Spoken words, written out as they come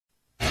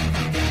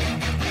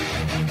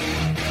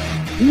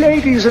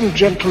Ladies and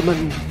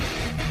gentlemen,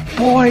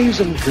 boys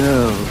and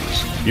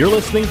girls. You're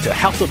listening to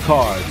House of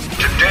Cards.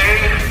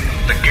 Today,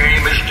 the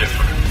game is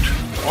different.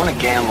 I want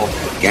to gamble.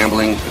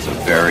 Gambling is a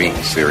very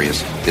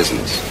serious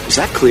business. Is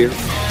that clear?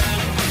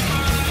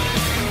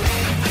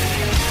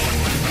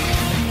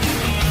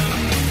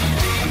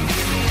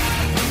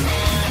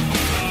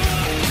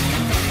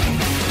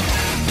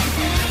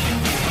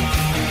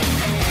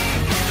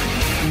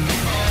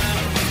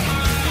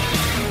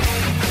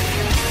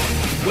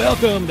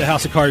 Welcome to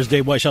House of Cards.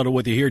 Dave Weishuttle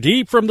with you here,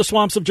 deep from the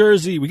swamps of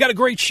Jersey. We got a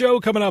great show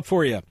coming up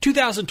for you.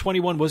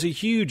 2021 was a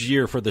huge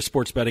year for the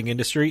sports betting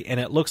industry, and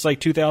it looks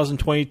like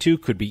 2022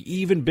 could be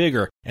even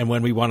bigger. And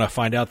when we want to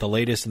find out the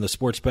latest in the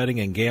sports betting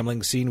and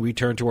gambling scene, we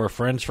turn to our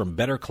friends from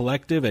Better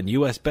Collective and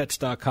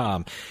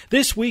USBets.com.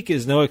 This week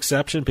is no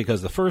exception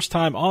because the first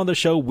time on the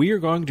show, we are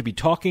going to be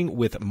talking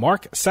with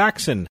Mark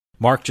Saxon.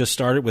 Mark just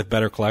started with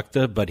Better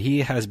Collective, but he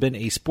has been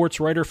a sports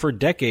writer for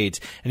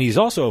decades, and he's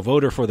also a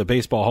voter for the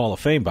Baseball Hall of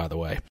Fame, by the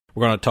way.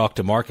 We're going to talk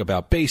to Mark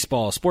about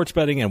baseball, sports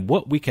betting, and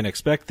what we can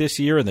expect this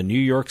year in the New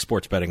York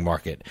sports betting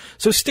market.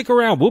 So stick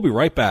around. We'll be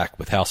right back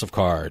with House of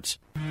Cards.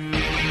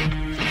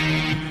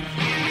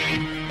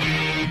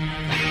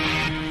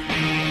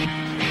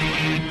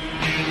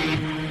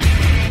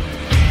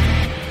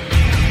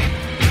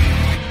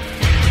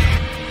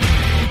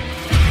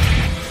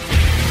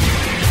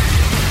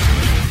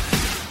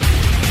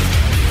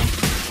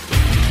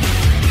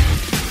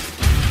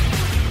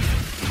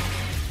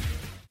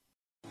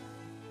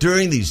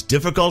 During these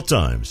difficult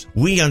times,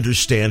 we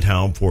understand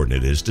how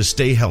important it is to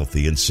stay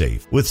healthy and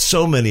safe. With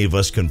so many of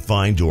us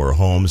confined to our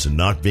homes and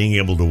not being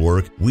able to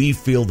work, we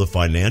feel the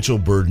financial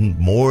burden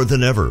more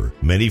than ever.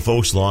 Many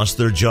folks lost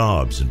their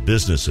jobs and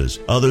businesses.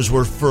 Others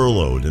were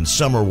furloughed, and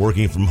some are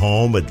working from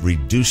home at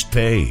reduced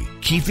pay.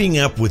 Keeping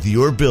up with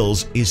your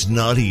bills is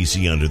not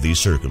easy under these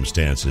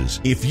circumstances.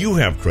 If you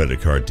have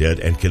credit card debt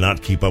and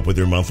cannot keep up with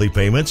your monthly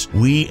payments,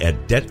 we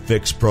at Debt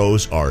Fix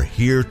Pros are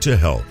here to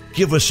help.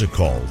 Give us a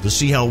call to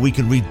see how we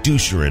can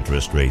reduce your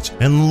interest rates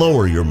and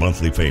lower your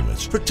monthly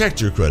payments.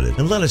 Protect your credit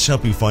and let us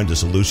help you find a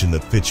solution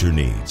that fits your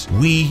needs.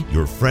 We,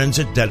 your friends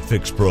at Debt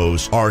Fix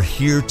Pros, are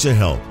here to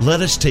help.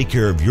 Let us take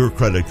care of your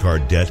credit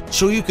card debt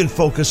so you can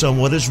focus on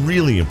what is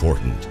really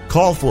important.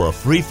 Call for a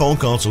free phone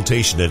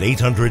consultation at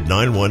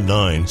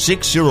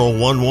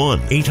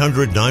 800-919-6011.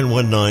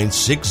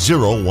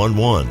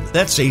 800-919-6011.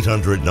 That's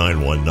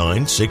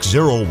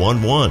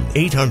 800-919-6011.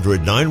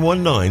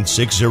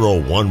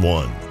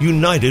 800-919-6011.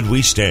 United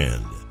we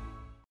stand.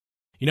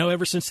 You know,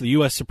 ever since the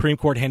U.S. Supreme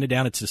Court handed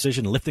down its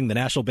decision lifting the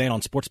national ban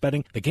on sports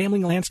betting, the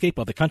gambling landscape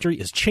of the country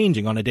is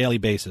changing on a daily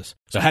basis.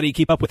 So how do you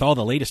keep up with all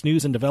the latest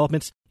news and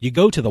developments? You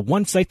go to the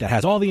one site that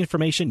has all the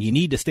information you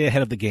need to stay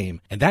ahead of the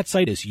game, and that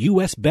site is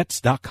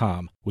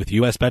USBets.com. With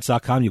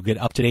USBets.com, you'll get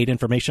up-to-date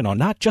information on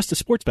not just the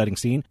sports betting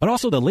scene, but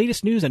also the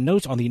latest news and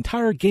notes on the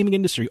entire gaming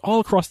industry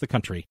all across the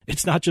country.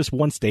 It's not just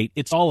one state,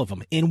 it's all of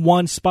them in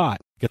one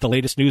spot. Get the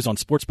latest news on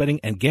sports betting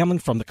and gambling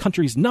from the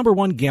country's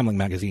 #1 gambling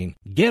magazine.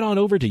 Get on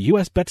over to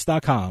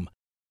USBets.com.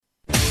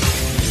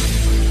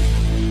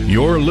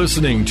 You're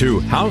listening to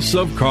House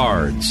of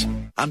Cards.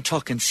 I'm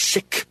talking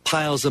sick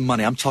piles of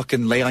money. I'm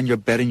talking lay on your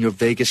bed in your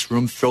Vegas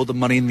room, throw the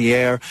money in the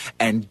air,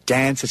 and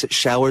dance as it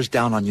showers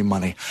down on you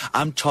money.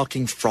 I'm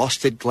talking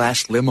frosted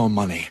glass limo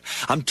money.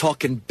 I'm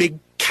talking big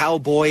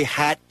cowboy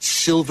hat,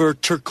 silver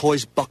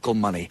turquoise buckle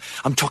money.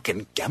 I'm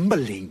talking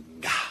gambling.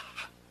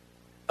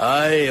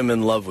 I am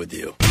in love with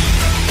you.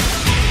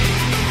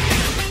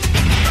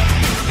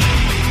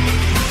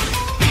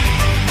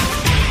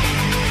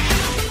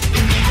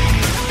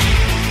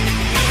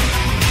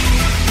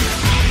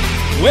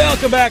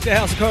 Welcome back to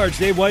House of Cards.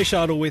 Dave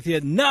Weishuttle with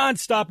you.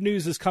 Non-stop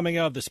news is coming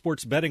out of the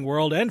sports betting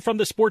world and from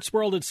the sports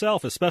world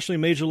itself, especially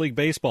Major League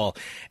Baseball.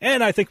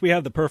 And I think we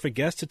have the perfect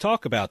guest to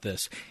talk about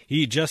this.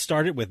 He just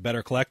started with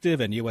Better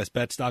Collective and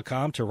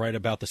USBets.com to write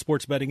about the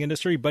sports betting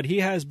industry, but he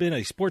has been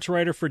a sports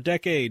writer for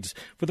decades.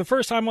 For the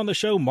first time on the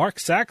show, Mark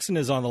Saxon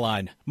is on the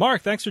line.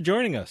 Mark, thanks for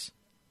joining us.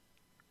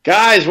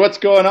 Guys, what's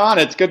going on?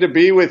 It's good to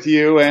be with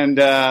you, and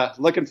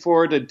looking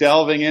forward to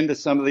delving into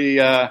some of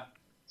the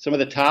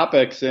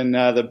topics in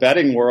the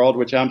betting world,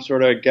 which I'm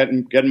sort of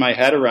getting my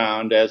head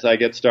around as I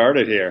get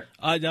started here.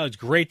 No, it's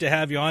great to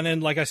have you on,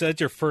 and like I said, it's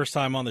your first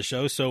time on the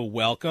show, so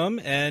welcome.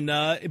 And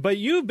but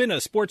you've been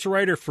a sports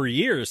writer for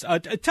years.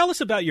 Tell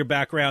us about your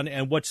background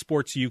and what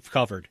sports you've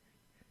covered.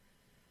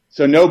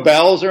 So no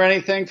bells or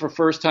anything for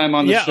first time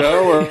on the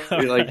show, or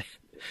like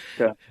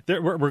okay.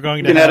 We're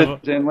going to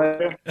edit it in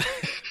later.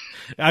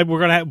 We're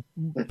going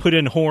to put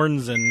in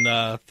horns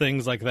and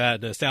things like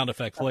that, sound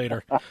effects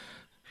later.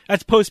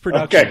 That's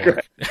post-production. Okay,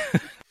 great.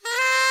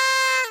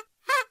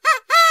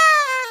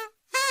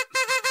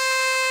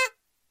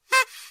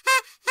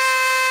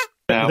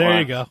 There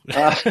you go.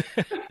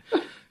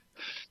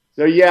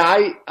 So yeah,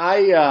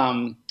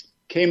 I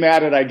came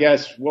at it, I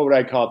guess, what would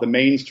I call it? The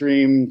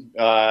mainstream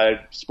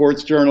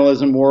sports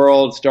journalism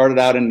world. Started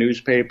out in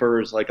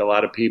newspapers like a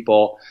lot of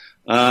people.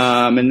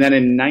 And then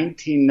in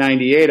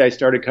 1998, I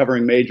started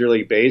covering Major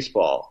League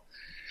Baseball.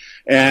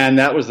 And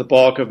that was the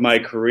bulk of my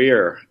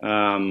career.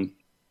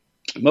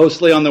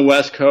 mostly on the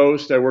West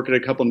Coast. I work at a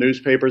couple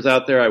newspapers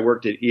out there. I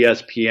worked at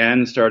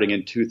ESPN starting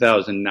in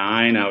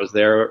 2009. I was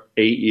there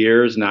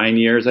 9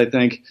 years, I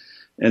think.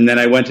 And then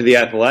I went to The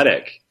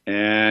Athletic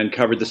and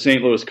covered the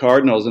St. Louis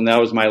Cardinals, and that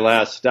was my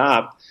last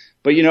stop.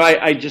 But,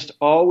 I just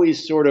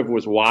always sort of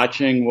was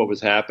watching what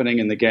was happening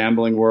in the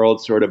gambling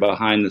world, sort of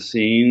behind the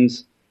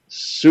scenes,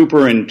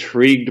 super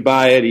intrigued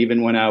by it,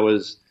 even when I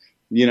was,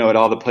 at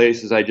all the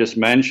places I just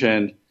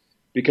mentioned,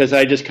 because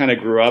I just kind of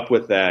grew up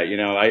with that.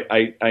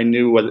 I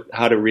knew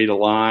how to read a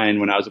line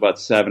when I was about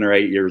 7 or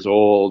 8 years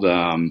old.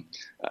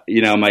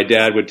 My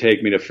dad would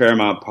take me to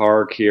Fairmount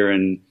Park here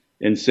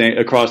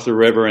across the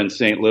river in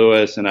St.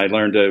 Louis, and I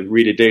learned to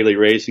read a daily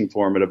racing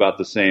form at about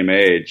the same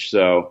age.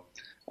 So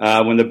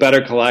when the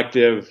Better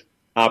Collective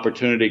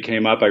opportunity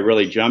came up, I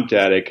really jumped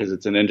at it because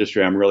it's an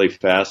industry I'm really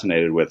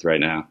fascinated with right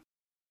now.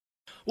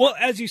 Well,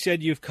 as you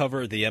said, you've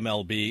covered the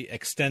MLB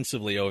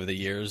extensively over the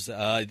years.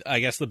 I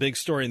guess the big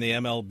story in the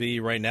MLB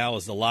right now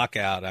is the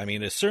lockout. I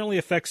mean, it certainly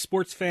affects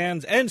sports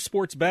fans and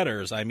sports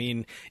bettors. I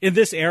mean, in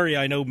this area,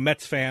 I know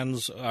Mets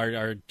fans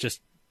are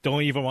just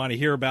don't even want to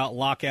hear about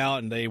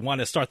lockout, and they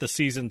want to start the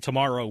season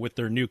tomorrow with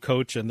their new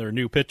coach and their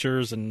new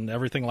pitchers and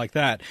everything like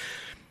that.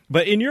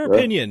 But in your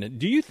opinion,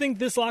 do you think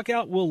this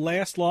lockout will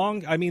last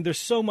long? I mean, there's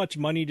so much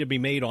money to be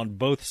made on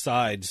both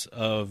sides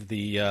of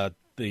the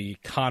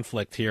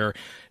conflict here.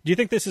 Do you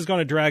think this is going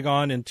to drag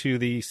on into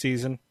the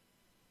season?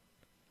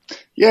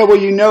 Yeah, well,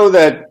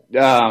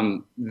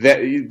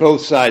 that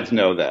both sides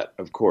know that,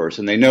 of course,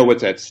 and they know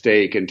what's at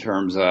stake in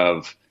terms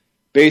of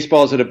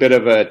baseball's at a bit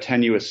of a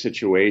tenuous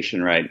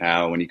situation right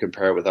now when you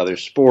compare it with other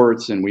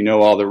sports, and we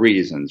know all the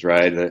reasons,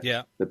 right?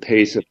 The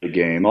pace of the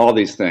game, all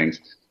these things.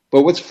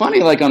 But what's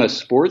funny, like on a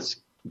sports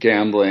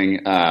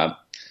gambling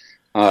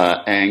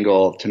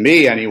angle, to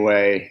me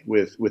anyway,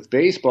 with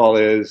baseball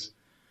is,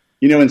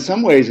 in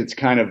some ways it's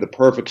kind of the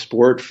perfect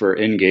sport for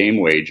in-game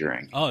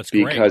wagering. Oh, it's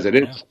great. Because it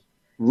is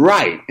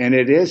right, and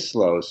it is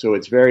slow, so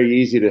it's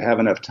very easy to have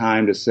enough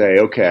time to say,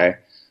 okay,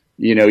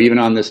 even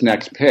on this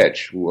next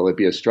pitch, will it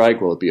be a strike?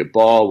 Will it be a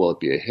ball? Will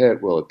it be a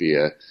hit? Will it be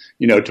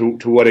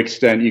to what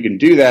extent you can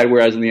do that?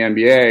 Whereas in the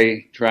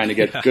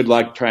NBA, good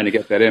luck trying to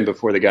get that in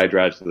before the guy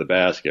drives to the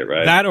basket,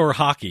 right? That or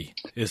hockey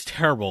is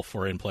terrible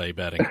for in-play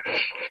betting.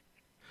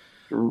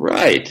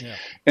 Right. Yeah.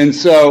 And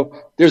so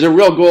there's a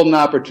real golden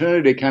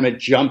opportunity to kind of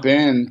jump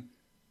in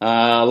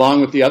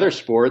along with the other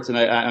sports, and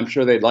I'm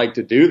sure they'd like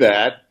to do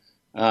that.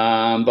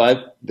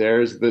 But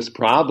there's this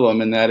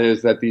problem, and that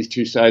is that these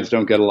two sides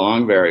don't get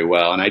along very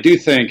well. And I do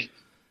think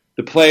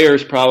the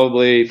players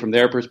probably, from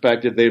their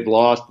perspective, they've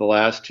lost the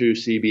last two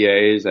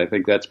CBAs. I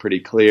think that's pretty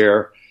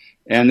clear.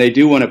 And they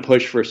do want to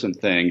push for some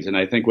things. And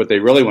I think what they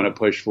really want to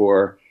push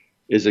for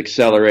is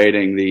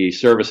accelerating the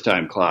service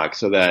time clock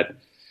so that,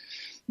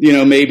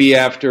 maybe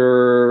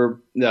after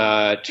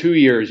 2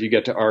 years you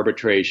get to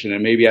arbitration,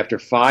 and maybe after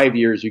 5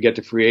 years you get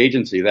to free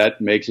agency.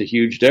 That makes a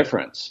huge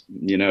difference.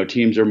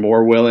 Teams are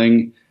more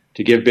willing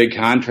to give big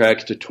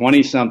contracts to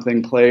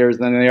 20-something players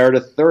than they are to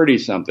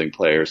 30-something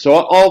players. So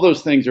all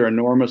those things are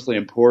enormously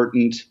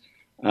important.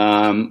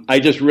 I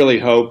just really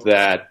hope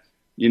that,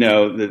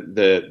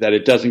 that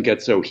it doesn't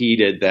get so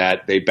heated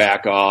that they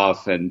back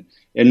off and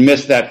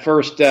miss that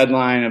first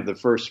deadline of the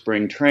first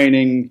spring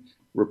training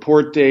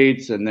report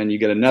dates, and then you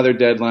get another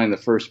deadline, the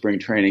first spring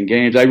training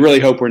games. I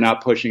really hope we're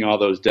not pushing all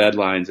those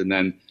deadlines and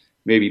then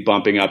maybe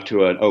bumping up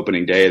to an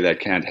opening day that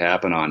can't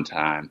happen on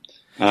time.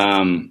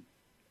 I'm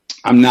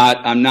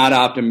not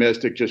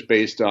optimistic just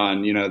based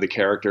on, the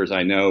characters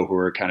I know who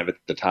are kind of at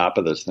the top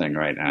of this thing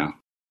right now.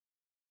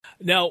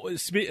 Now,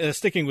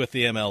 sticking with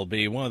the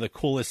MLB, one of the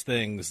coolest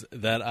things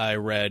that I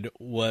read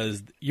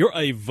was you're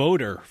a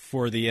voter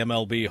for the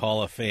MLB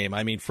Hall of Fame.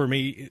 I mean, for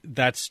me,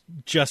 that's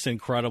just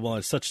incredible.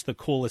 It's such the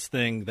coolest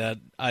thing that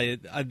I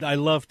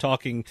love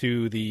talking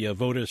to the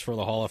voters for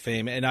the Hall of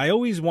Fame. And I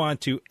always want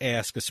to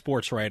ask a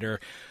sports writer,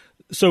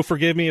 so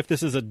forgive me if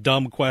this is a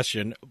dumb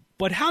question,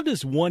 but how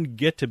does one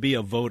get to be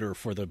a voter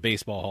for the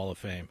Baseball Hall of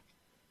Fame?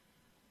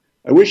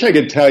 I wish I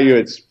could tell you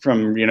it's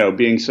from,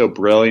 being so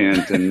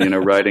brilliant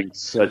and, writing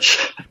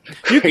such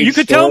great You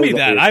could tell me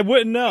that. I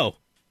wouldn't know.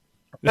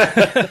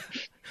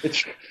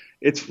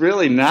 It's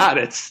really not.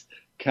 It's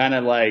kind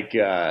of like,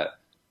 I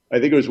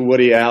think it was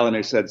Woody Allen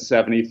who said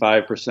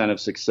 75%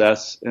 of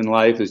success in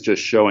life is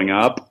just showing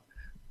up.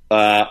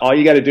 All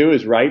you got to do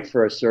is write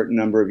for a certain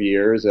number of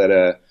years at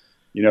a,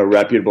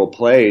 reputable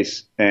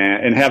place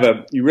and have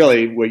what you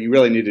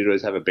really need to do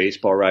is have a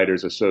Baseball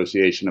Writers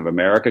Association of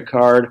America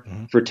card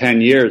for 10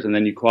 years, and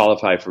then you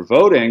qualify for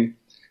voting.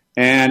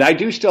 And I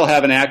do still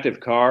have an active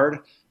card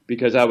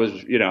because I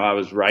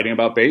was writing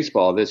about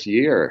baseball this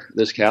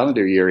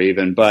calendar year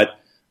even. But,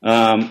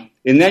 and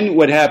then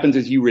what happens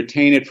is you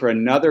retain it for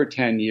another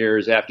 10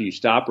 years after you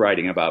stop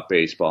writing about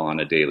baseball on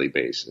a daily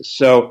basis.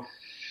 So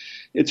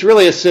it's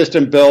really a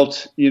system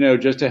built,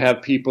 just to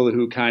have people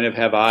who kind of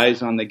have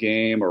eyes on the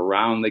game or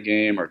around the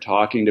game or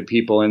talking to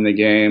people in the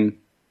game.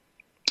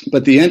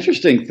 But the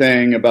interesting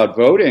thing about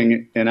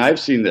voting, and I've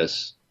seen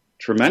this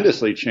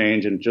tremendously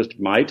change in just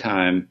my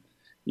time,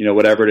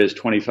 whatever it is,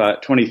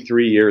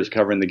 23 years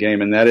covering the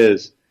game, and that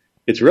is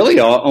it's really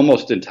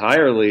almost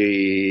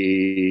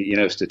entirely,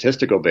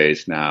 statistical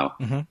based now.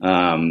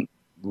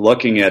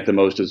 Looking at the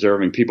most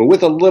deserving people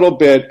with a little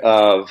bit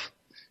of,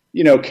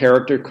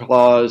 character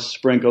clause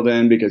sprinkled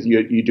in, because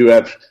you do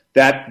have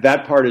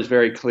that part is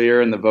very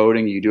clear in the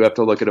voting. You do have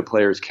to look at a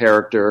player's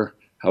character,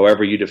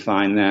 however you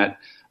define that.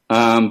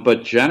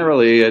 But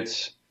generally,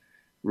 it's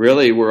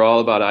really, we're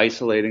all about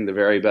isolating the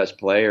very best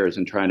players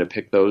and trying to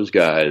pick those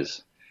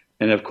guys.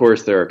 And of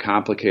course, there are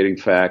complicating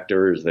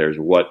factors. There's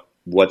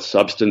what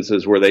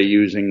substances were they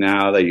using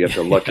now that you have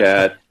to look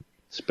at,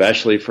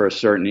 especially for a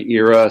certain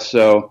era.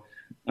 So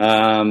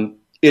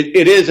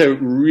it is a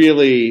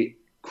really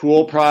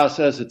cool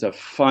process. It's a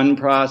fun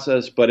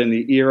process, but in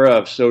the era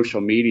of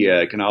social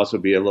media, it can also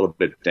be a little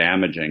bit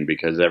damaging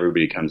because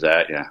everybody comes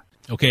at you.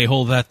 Okay,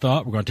 hold that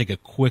thought. We're going to take a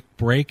quick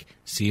break.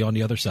 See you on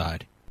the other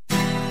side.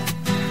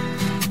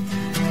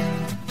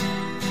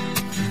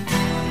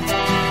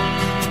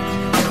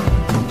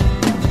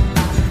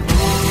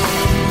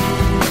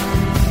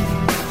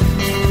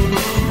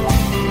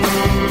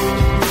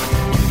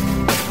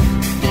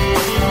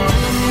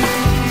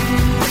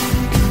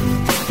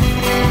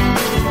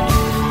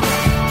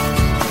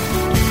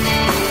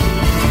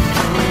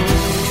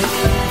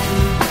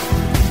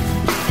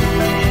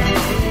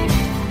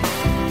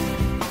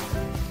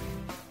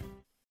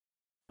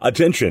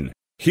 Attention!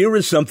 Here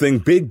is something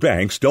big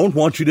banks don't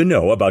want you to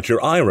know about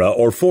your IRA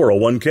or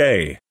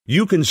 401k.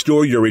 You can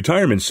store your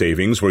retirement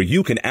savings where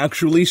you can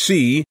actually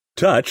see,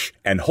 touch,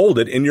 and hold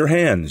it in your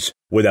hands.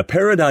 With a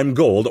Paradigm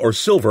Gold or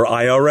Silver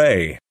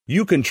IRA,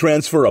 you can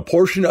transfer a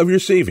portion of your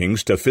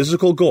savings to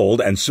physical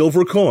gold and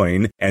silver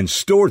coin and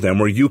store them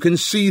where you can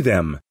see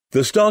them.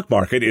 The stock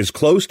market is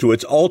close to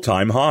its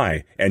all-time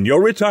high, and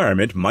your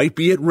retirement might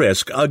be at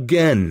risk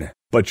again.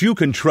 But you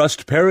can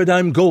trust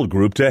Paradigm Gold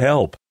Group to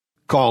help.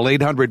 Call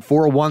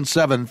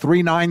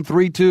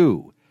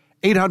 800-417-3932.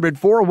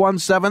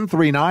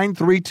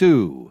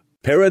 800-417-3932.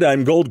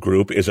 Paradigm Gold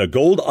Group is a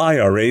gold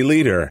IRA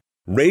leader,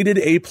 rated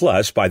A+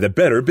 by the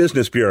Better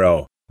Business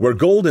Bureau, where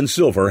gold and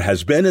silver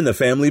has been in the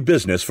family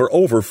business for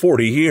over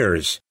 40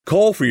 years.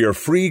 Call for your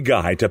free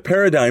guide to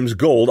Paradigm's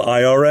Gold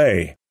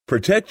IRA.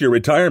 Protect your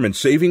retirement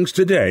savings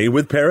today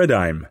with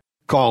Paradigm.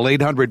 Call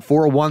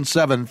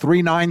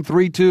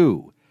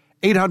 800-417-3932.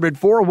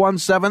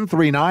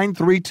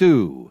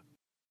 800-417-3932.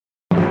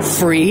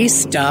 Free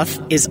stuff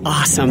is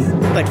awesome,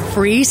 but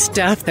free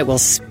stuff that will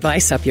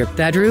spice up your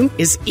bedroom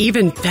is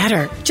even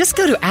better. Just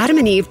go to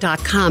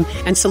adamandeve.com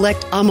and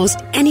select almost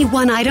any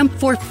one item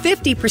for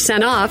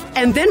 50% off,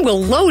 and then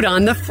we'll load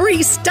on the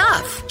free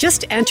stuff.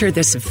 Just enter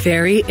this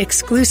very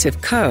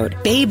exclusive code,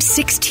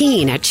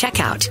 BABE16 at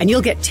checkout, and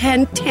you'll get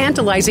 10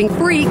 tantalizing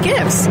free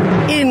gifts,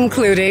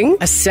 including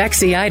a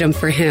sexy item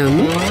for him,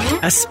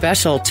 a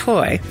special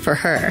toy for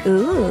her,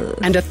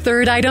 and a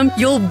third item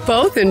you'll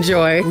both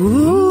enjoy.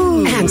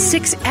 And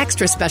 6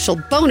 extra special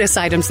bonus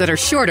items that are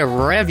sure to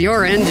rev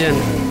your engine,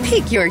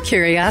 pique your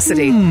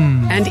curiosity,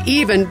 and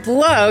even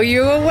blow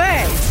you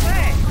away.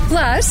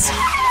 Plus,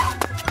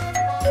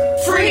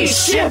 free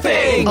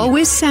shipping!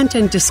 Always sent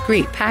in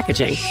discreet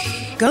packaging.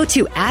 Go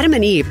to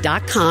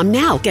adamandeve.com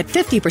now. Get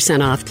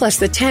 50% off plus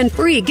the 10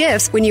 free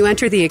gifts when you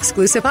enter the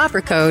exclusive offer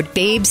code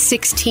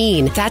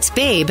BABE16. That's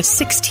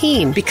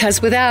BABE16,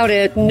 because without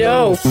it,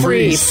 no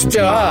free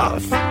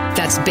stuff.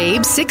 That's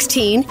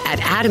BABE16 at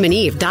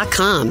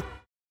adamandeve.com.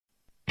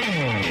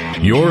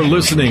 You're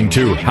listening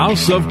to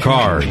House of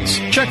Cards.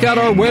 Check out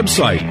our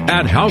website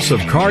at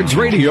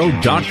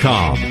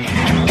houseofcardsradio.com.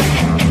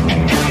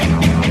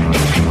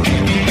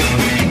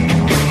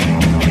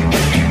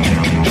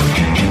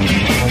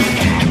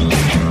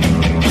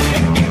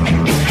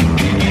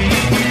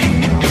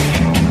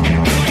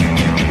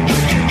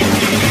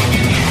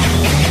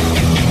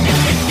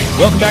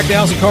 Welcome back to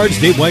House of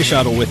Cards. Dave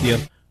Weishottle with you.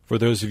 For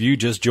those of you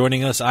just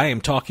joining us, I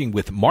am talking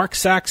with Mark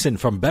Saxon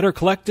from Better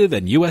Collective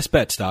and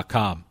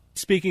USBets.com.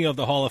 Speaking of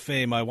the Hall of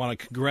Fame, I want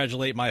to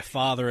congratulate my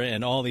father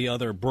and all the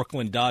other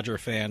Brooklyn Dodger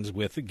fans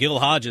with Gil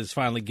Hodges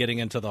finally getting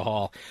into the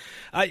Hall.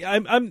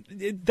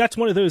 That's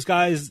one of those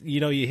guys,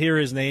 you hear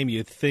his name,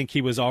 you think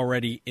he was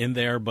already in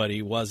there, but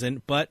he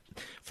wasn't. But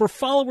for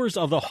followers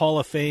of the Hall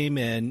of Fame,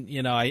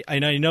 and I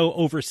know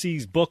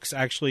overseas books,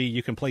 actually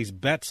you can place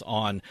bets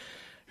on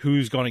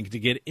who's going to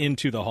get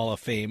into the Hall of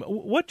Fame.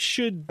 What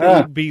should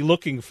they be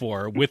looking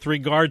for with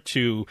regard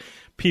to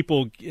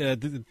people,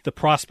 the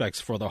prospects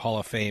for the Hall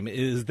of Fame?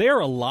 Is there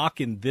a lock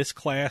in this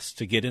class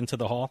to get into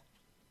the Hall?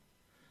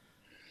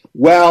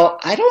 Well,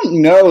 I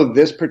don't know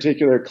this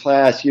particular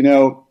class.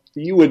 You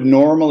would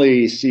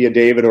normally see a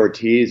David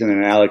Ortiz and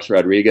an Alex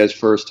Rodriguez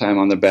first time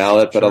on the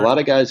ballot, but a lot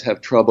of guys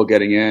have trouble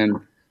getting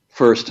in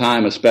first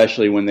time,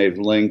 especially when they've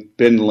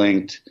been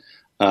linked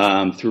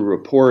through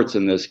reports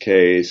in this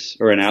case,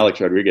 or in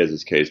Alex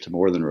Rodriguez's case, to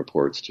more than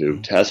reports,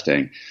 to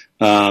testing,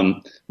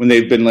 when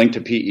they've been linked to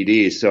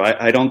PEDs. So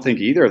I don't think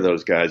either of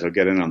those guys will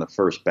get in on the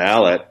first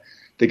ballot.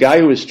 The guy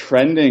who was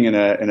trending in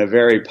a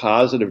very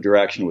positive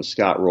direction was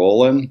Scott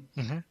Rowland.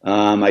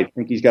 I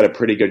think he's got a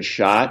pretty good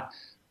shot.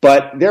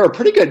 But there are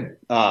pretty good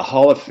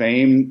Hall of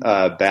Fame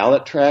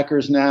ballot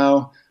trackers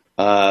now.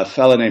 A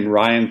fella named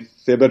Ryan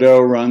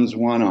Thibodeau runs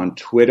one on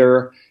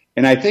Twitter.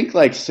 And I think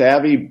like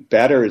savvy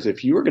bettors,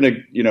 if you were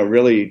going to,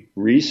 really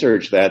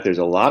research that, there's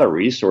a lot of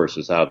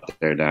resources out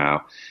there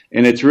now.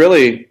 And it's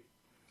really,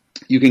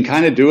 you can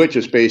kind of do it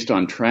just based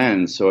on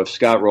trends. So if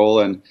Scott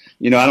Rowland,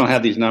 I don't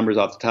have these numbers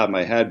off the top of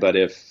my head, but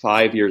if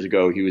 5 years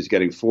ago he was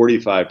getting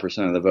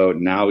 45% of the vote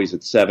and now he's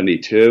at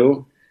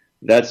 72,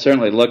 that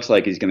certainly looks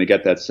like he's going to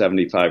get that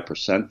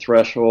 75%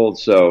 threshold.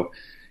 So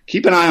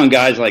keep an eye on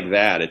guys like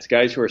that. It's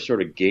guys who are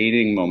sort of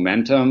gaining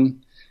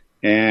momentum.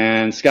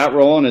 And Scott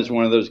Rowland is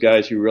one of those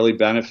guys who really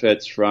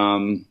benefits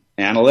from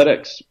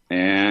analytics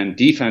and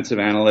defensive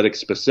analytics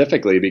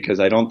specifically,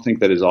 because I don't think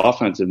that his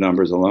offensive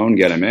numbers alone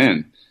get him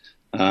in.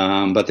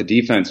 But the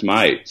defense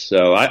might.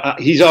 So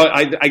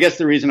I guess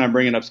the reason I'm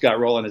bringing up Scott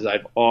Rowland is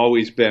I've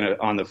always been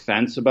on the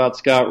fence about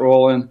Scott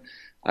Rowland.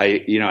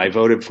 I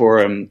voted for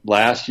him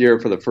last year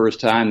for the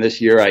first time.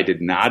 This year I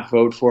did not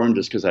vote for him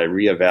just because I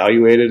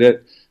reevaluated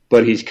it.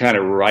 But he's kind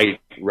of right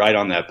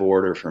on that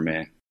border for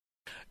me.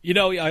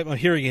 I'm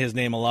hearing his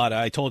name a lot.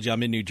 I told you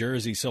I'm in New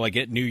Jersey, so I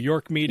get New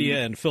York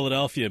media and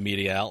Philadelphia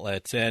media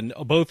outlets, and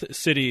both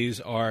cities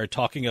are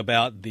talking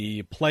about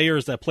the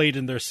players that played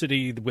in their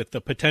city with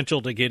the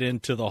potential to get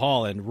into the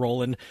Hall, and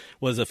Rowland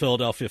was a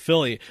Philadelphia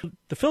Philly.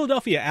 The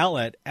Philadelphia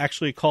outlet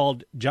actually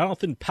called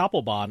Jonathan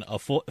Papelbon a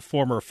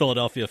former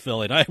Philadelphia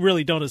Philly, and I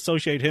really don't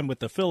associate him with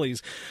the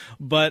Phillies,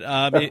 but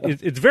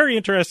it's very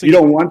interesting. You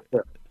don't want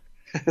to.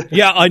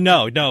 Yeah, I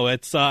know. No,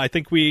 it's. I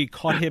think we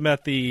caught him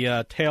at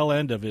the tail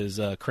end of his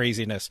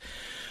craziness.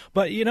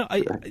 But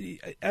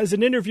as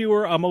an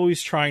interviewer, I'm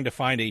always trying to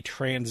find a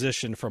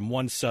transition from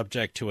one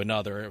subject to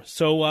another.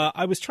 So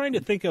I was trying to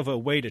think of a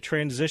way to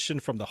transition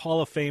from the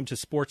Hall of Fame to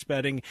sports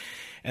betting,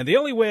 and the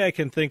only way I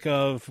can think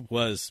of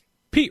was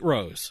Pete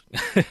Rose.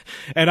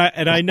 and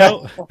I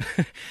know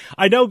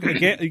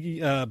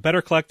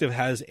Better Collective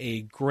has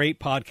a great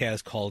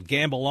podcast called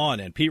Gamble On,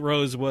 and Pete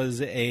Rose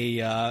was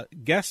a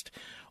guest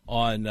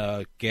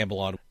on Gamble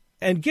On.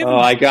 And given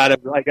I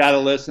gotta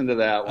listen to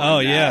that one. Oh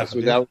yeah, so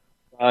that was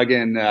Doug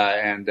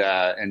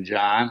and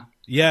John.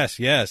 Yes.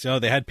 Oh,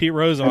 they had Pete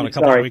Rose on a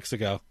couple of weeks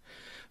ago.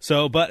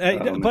 So,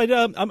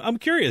 I'm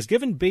curious.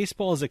 Given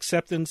baseball's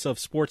acceptance of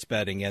sports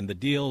betting and the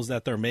deals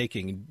that they're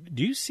making,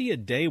 do you see a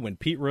day when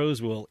Pete Rose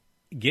will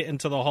get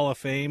into the Hall of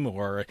Fame,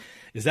 or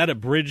is that a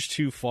bridge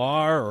too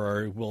far,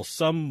 or will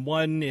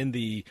someone in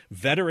the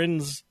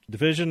veterans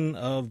division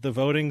of the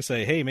voting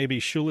say, hey, maybe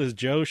Shoeless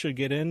Joe should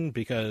get in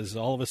because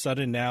all of a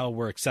sudden now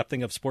we're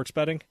accepting of sports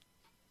betting?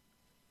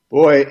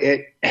 Boy,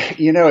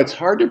 it's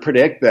hard to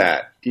predict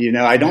that.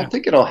 I don't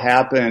think it'll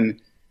happen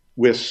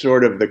with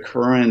sort of the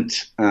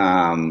current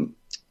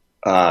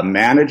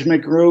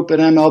management group at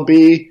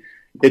MLB.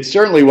 It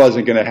certainly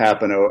wasn't going to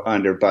happen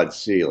under Bud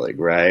Selig,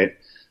 right?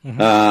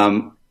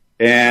 Mm-hmm.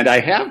 And I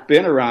have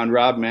been around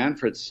Rob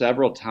Manfred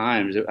several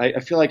times.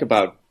 I feel like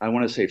about, I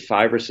want to say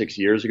 5 or 6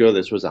 years ago,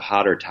 this was a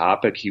hotter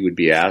topic. He would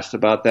be asked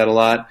about that a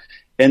lot.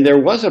 And there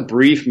was a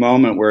brief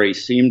moment where he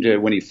seemed to,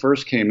 when he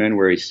first came in,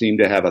 where he seemed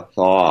to have a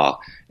thaw.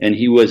 And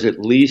he was at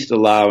least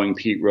allowing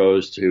Pete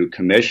Rose to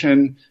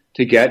commission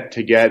to get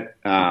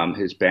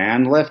his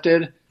ban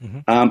lifted.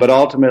 Mm-hmm. But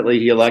ultimately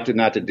he elected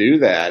not to do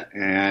that.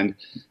 And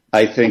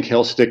I think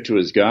he'll stick to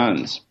his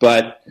guns.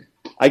 But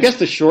I guess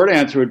the short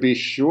answer would be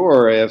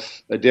sure,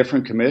 if a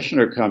different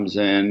commissioner comes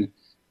in,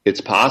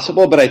 it's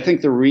possible. But I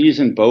think the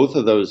reason both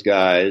of those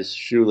guys,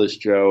 Shoeless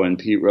Joe and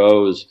Pete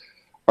Rose,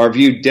 are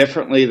viewed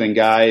differently than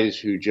guys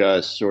who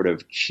just sort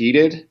of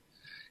cheated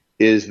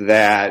is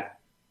that,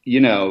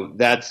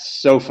 that's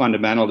so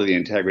fundamental to the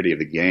integrity of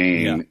the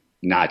game,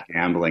 not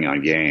gambling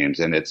on games.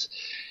 And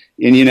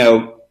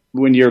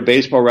when you're a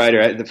baseball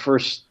writer, the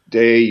first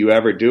day you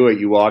ever do it,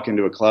 you walk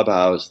into a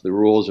clubhouse, the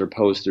rules are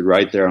posted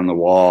right there on the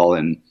wall,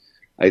 and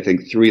I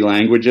think 3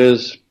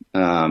 languages,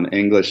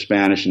 English,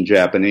 Spanish, and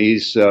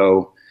Japanese.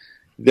 So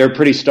they're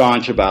pretty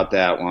staunch about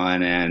that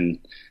one. And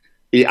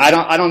I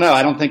don't know.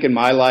 I don't think in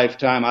my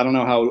lifetime, I don't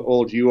know how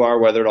old you are,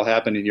 whether it'll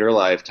happen in your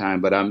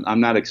lifetime, but I'm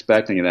not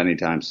expecting it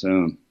anytime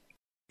soon.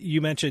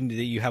 You mentioned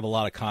that you have a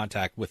lot of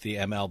contact with the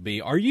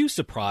MLB. Are you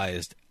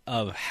surprised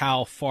of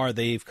how far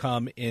they've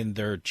come in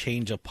their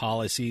change of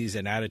policies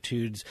and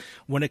attitudes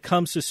when it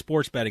comes to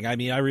sports betting? I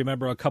mean, I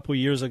remember a couple of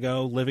years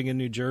ago living in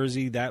New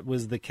Jersey, that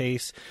was the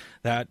case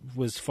that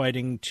was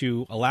fighting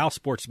to allow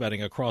sports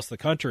betting across the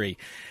country.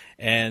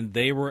 And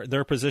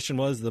their position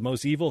was the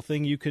most evil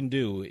thing you can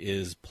do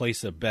is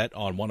place a bet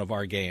on one of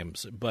our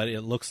games. But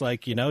it looks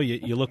like, you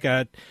look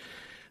at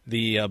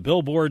the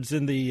billboards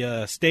in the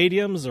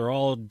stadiums are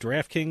all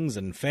DraftKings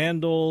and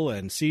FanDuel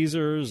and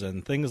Caesars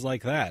and things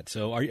like that.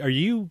 So are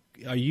you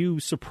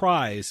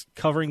surprised,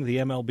 covering the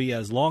MLB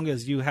as long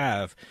as you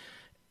have,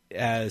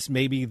 as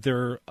maybe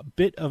they're a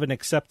bit of an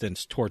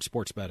acceptance towards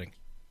sports betting?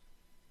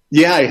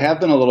 Yeah, I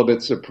have been a little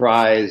bit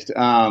surprised.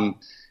 And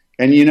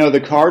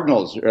the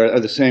Cardinals are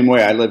the same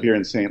way. I live here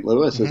in St.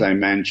 Louis, as I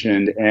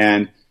mentioned,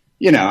 and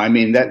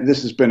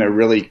this has been a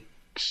really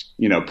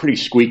pretty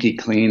squeaky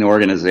clean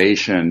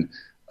organization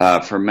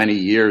for many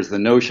years. The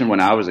notion when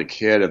I was a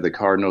kid of the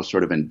Cardinals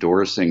sort of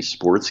endorsing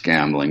sports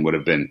gambling would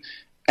have been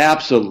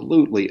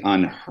absolutely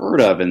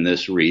unheard of in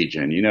this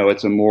region.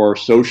 It's a more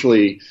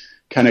socially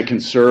kind of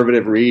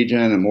conservative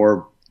region, a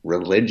more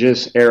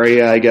religious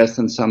area, I guess,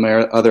 than some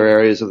other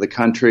areas of the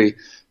country.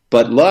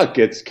 But look,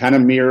 it's kind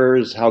of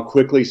mirrors how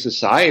quickly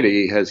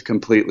society has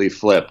completely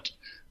flipped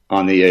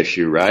on the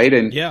issue, right?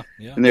 And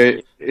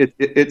and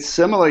it's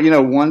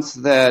similar. Once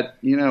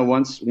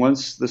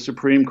the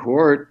Supreme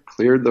Court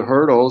cleared the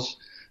hurdles,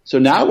 so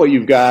now what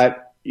you've got,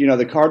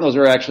 the Cardinals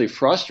are actually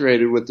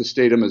frustrated with the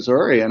state of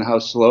Missouri and how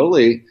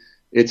slowly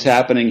it's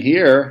happening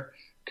here,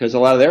 because a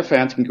lot of their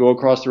fans can go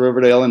across the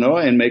river to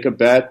Illinois and make a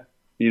bet,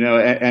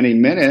 any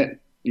minute,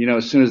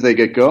 as soon as they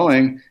get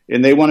going,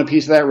 and they want a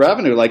piece of that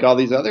revenue like all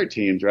these other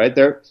teams, right?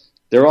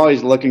 They're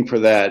always looking for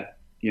that,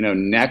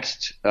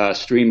 next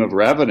stream of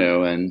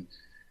revenue. And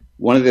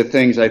one of the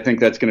things I think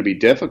that's going to be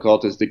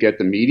difficult is to get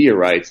the media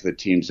rights that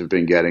teams have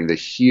been getting, the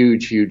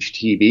huge, huge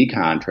TV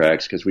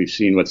contracts, because we've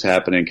seen what's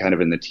happening kind of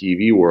in the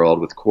TV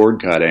world with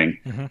cord cutting.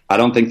 Mm-hmm. I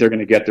don't think they're going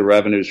to get the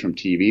revenues from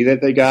TV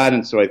that they got,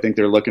 and so I think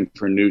they're looking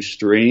for new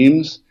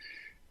streams.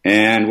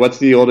 And what's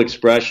the old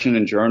expression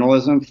in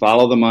journalism?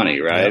 Follow the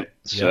money, right? Yep.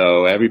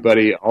 So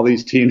everybody, all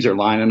these teams are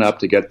lining up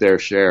to get their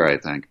share, I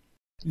think.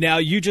 Now,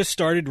 you just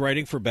started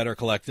writing for Better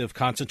Collective,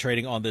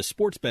 concentrating on the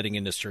sports betting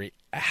industry.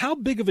 How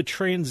big of a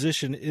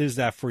transition is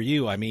that for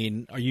you? I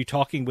mean, are you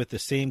talking with the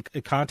same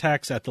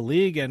contacts at the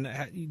league,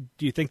 and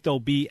do you think they'll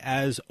be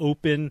as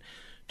open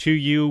to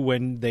you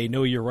when they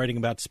know you're writing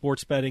about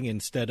sports betting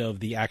instead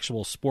of the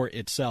actual sport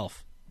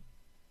itself?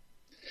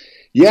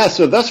 Yeah,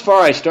 so thus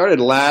far I started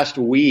last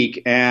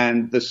week,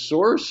 and the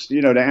source, to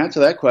answer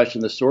that question,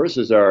 the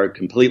sources are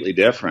completely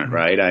different,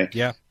 right?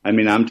 I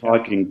mean, I'm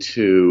talking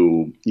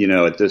to,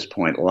 at this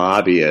point,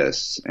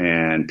 lobbyists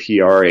and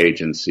PR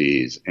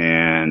agencies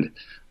and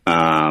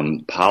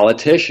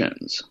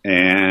politicians.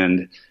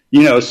 And,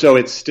 so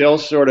it's still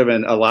sort of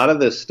a lot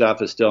of this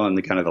stuff is still in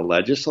the kind of the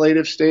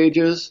legislative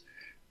stages.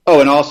 Oh,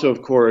 and also,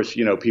 of course,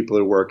 people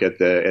who work at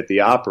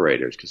the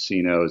operators,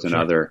 casinos and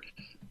other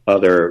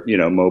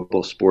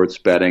mobile sports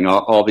betting,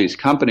 all these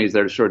companies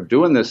that are sort of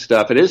doing this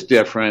stuff. It is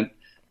different,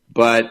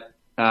 but,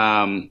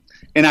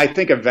 and I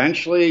think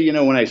eventually,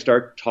 when I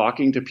start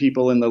talking to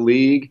people in the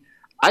league,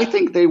 I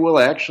think they will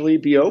actually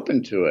be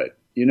open to it.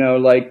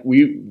 Like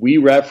we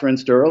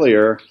referenced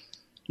earlier,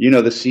 the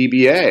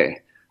CBA.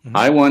 Mm-hmm.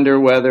 I wonder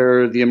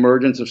whether the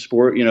emergence of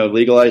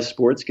legalized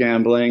sports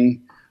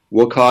gambling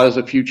will cause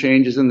a few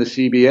changes in the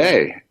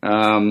CBA.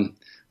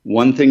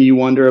 One thing you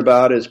wonder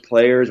about is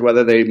players,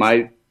 whether they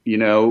might,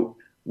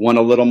 want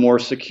a little more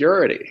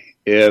security.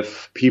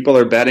 If people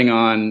are betting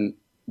on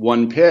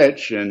one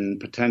pitch and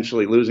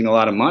potentially losing a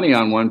lot of money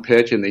on one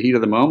pitch in the heat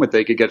of the moment,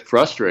 they could get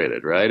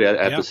frustrated, right,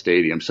 at the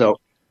stadium. So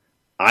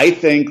I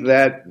think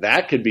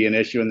that could be an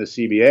issue in the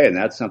CBA, and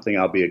that's something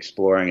I'll be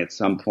exploring at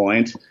some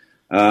point.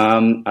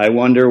 I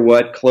wonder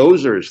what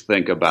closers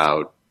think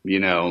about,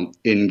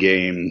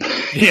 in-game,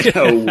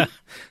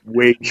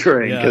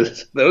 wagering,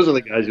 because those are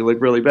the guys who look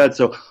really bad.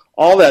 So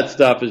all that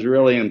stuff is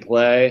really in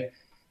play.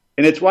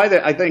 And it's why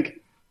I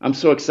think I'm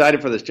so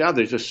excited for this job.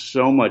 There's just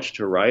so much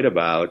to write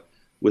about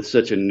with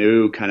such a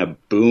new kind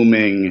of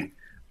booming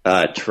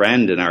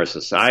trend in our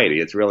society.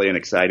 It's really an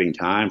exciting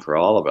time for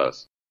all of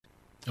us.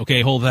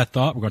 Okay, hold that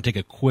thought. We're going to take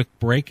a quick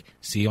break.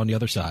 See you on the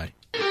other side.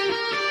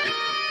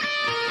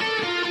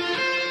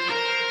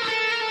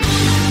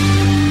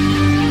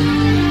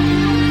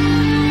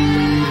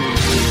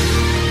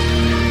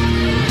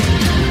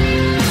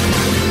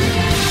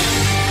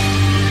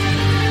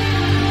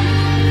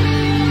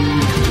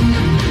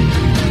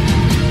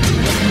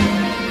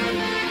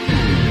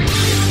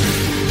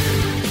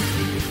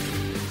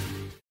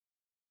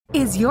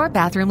 Is your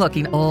bathroom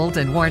looking old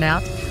and worn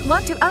out?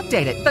 Want to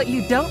update it, but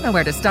you don't know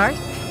where to start?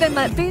 Then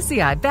let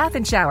BCI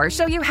Bath & Shower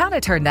show you how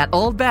to turn that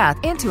old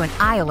bath into an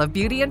aisle of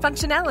beauty and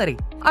functionality.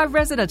 Our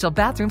residential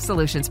bathroom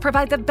solutions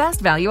provide the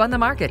best value on the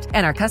market,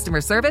 and our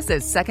customer service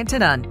is second to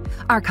none.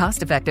 Our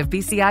cost-effective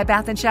BCI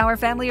Bath & Shower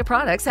family of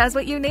products has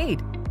what you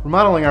need.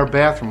 Remodeling our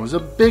bathroom was a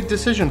big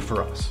decision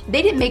for us.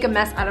 They didn't make a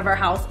mess out of our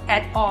house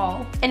at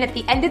all. And at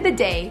the end of the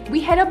day,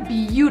 we had a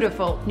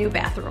beautiful new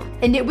bathroom.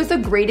 And it was a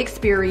great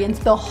experience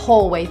the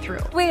whole way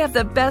through. We have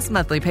the best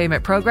monthly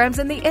payment programs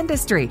in the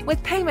industry,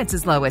 with payments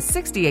as low as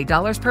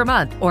 $68 per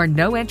month or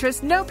no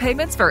interest, no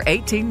payments for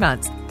 18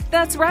 months.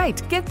 That's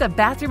right. Get the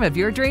bathroom of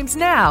your dreams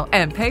now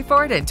and pay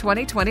for it in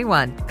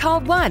 2021. Call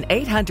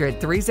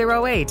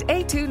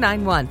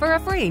 1-800-308-8291 for a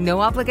free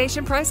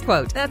no-obligation price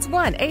quote. That's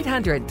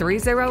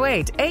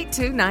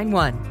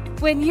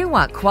 1-800-308-8291. When you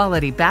want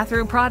quality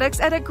bathroom products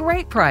at a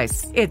great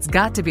price, it's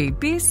got to be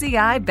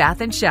BCI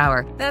Bath &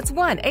 Shower. That's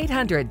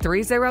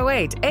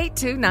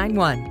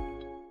 1-800-308-8291.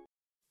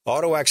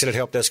 Auto Accident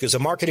Help Desk is a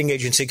marketing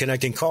agency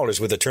connecting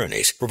callers with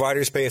attorneys.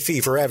 Providers pay a fee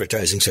for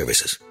advertising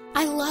services.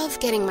 I love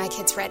getting my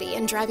kids ready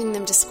and driving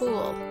them to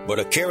school. But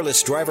a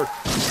careless driver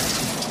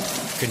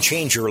can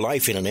change your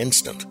life in an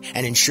instant,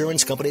 and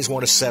insurance companies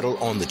want to settle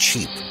on the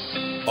cheap.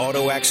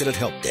 Auto Accident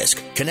Help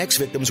Desk connects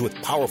victims with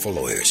powerful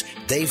lawyers.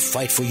 They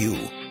fight for you.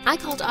 I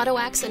called Auto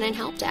Accident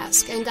Help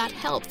Desk and got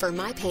help for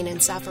my pain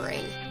and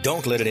suffering.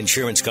 Don't let an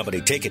insurance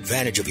company take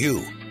advantage of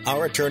you.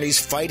 Our attorneys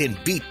fight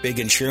and beat big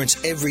insurance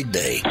every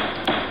day.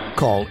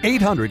 Call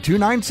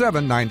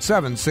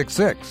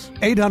 800-297-9766.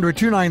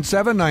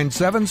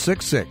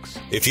 800-297-9766.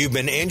 If you've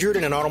been injured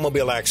in an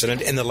automobile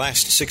accident in the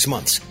last 6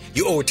 months,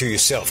 you owe it to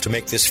yourself to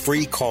make this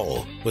free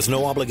call with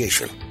no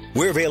obligation.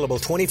 We're available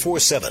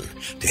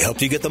 24/7 to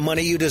help you get the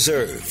money you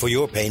deserve for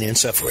your pain and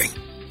suffering.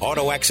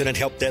 Auto Accident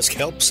Help Desk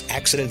helps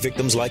accident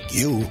victims like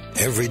you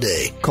every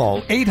day.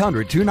 Call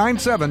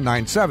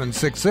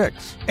 800-297-9766.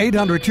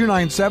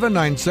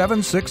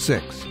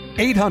 800-297-9766.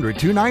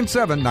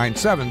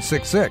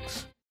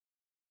 800-297-9766.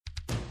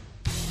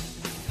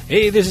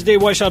 Hey, this is Dave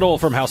Weishaupt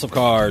from House of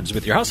Cards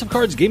with your House of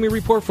Cards gaming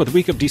report for the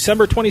week of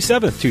December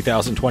 27th,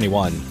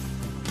 2021.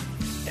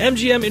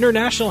 MGM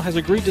International has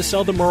agreed to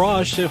sell the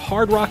Mirage to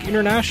Hard Rock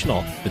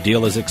International. The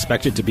deal is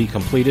expected to be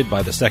completed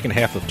by the second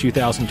half of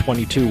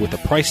 2022 with a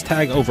price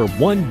tag over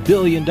 $1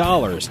 billion.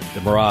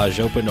 The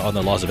Mirage opened on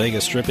the Las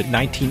Vegas Strip in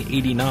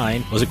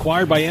 1989, was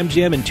acquired by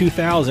MGM in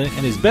 2000,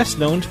 and is best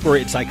known for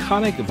its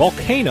iconic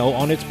volcano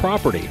on its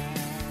property.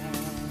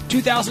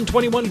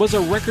 2021 was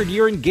a record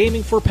year in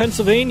gaming for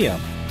Pennsylvania.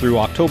 Through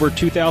October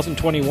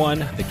 2021,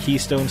 the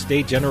Keystone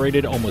State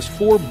generated almost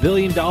 $4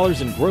 billion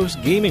in gross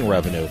gaming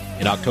revenue.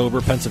 In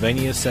October,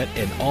 Pennsylvania set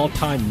an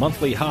all-time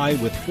monthly high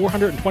with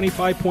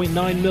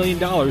 $425.9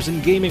 million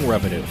in gaming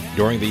revenue.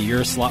 During the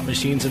year, slot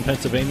machines in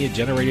Pennsylvania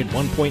generated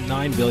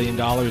 $1.9 billion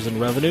in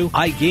revenue,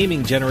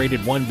 iGaming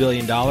generated $1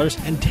 billion,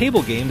 and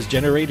table games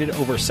generated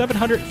over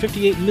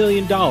 $758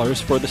 million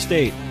for the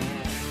state.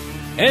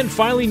 And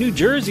finally, New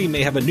Jersey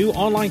may have a new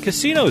online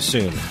casino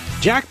soon.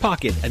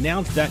 Jackpocket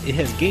announced that it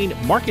has gained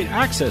market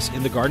access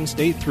in the Garden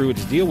State through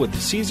its deal with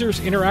Caesars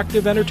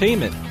Interactive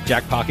Entertainment.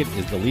 Jackpocket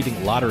is the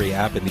leading lottery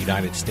app in the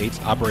United States,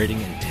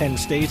 operating in 10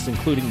 states,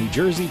 including New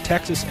Jersey,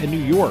 Texas, and New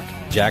York.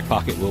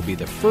 Jackpocket will be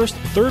the first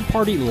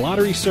third-party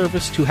lottery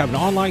service to have an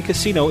online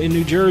casino in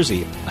New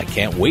Jersey. I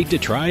can't wait to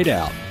try it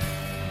out.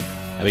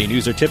 Have any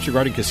news or tips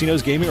regarding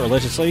casinos, gaming, or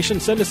legislation?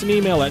 Send us an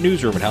email at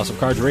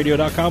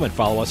newsroom@houseofcardsradio.com and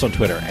follow us on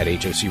Twitter at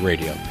HOC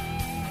Radio.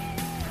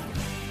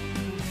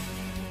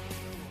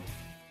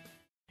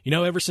 You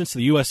know, ever since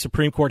the U.S.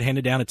 Supreme Court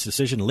handed down its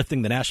decision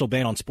lifting the national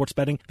ban on sports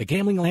betting, the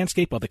gambling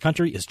landscape of the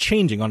country is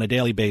changing on a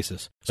daily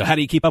basis. So how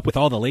do you keep up with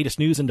all the latest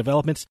news and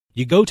developments?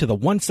 You go to the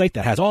one site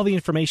that has all the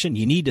information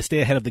you need to stay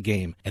ahead of the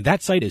game, and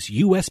that site is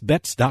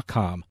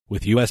usbets.com.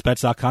 With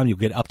usbets.com, you'll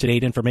get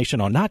up-to-date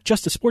information on not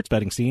just the sports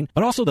betting scene,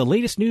 but also the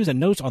latest news and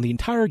notes on the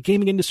entire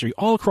gaming industry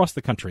all across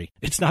the country.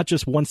 It's not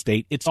just one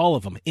state, it's all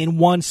of them in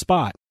one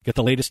spot. Get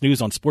the latest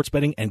news on sports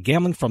betting and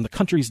gambling from the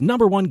country's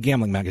 #1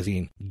 gambling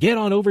magazine. Get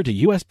on over to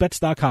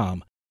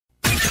usbets.com.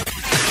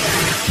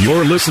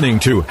 You're listening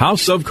to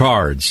House of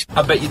Cards.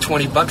 I'll bet you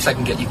 $20 I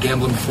can get you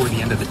gambling before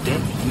the end of the day.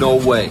 No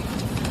way.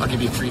 I'll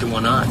give you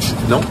 3-1 odds.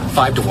 No.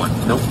 5-1.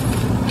 No.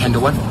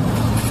 10-1.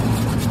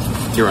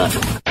 You're on.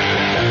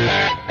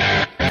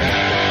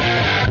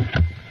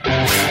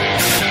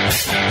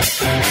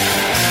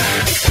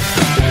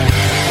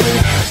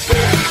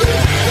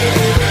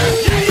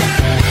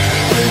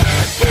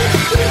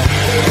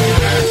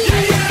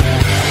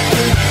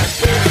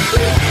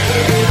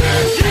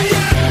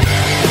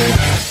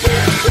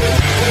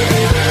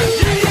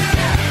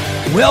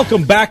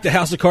 Welcome back to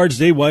House of Cards.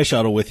 Dave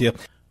Weishaupt with you.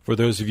 For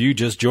those of you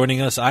just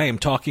joining us, I am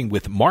talking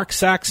with Mark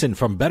Saxon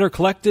from Better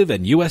Collective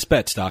and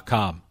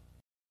USBets.com.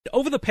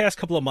 Over the past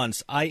couple of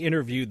months, I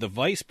interviewed the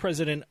Vice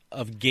President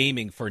of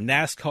Gaming for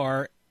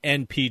NASCAR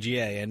and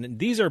PGA, and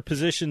these are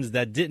positions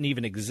that didn't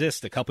even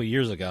exist a couple of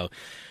years ago.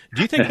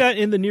 Do you think that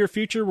in the near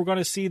future we're going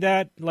to see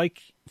that,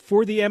 like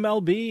for the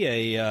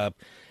MLB,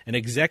 an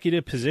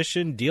executive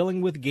position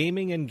dealing with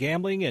gaming and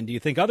gambling, and do you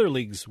think other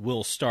leagues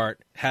will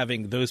start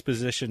having those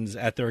positions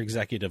at their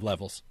executive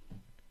levels?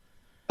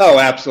 Oh,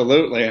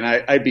 absolutely, and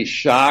I'd be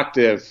shocked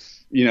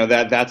if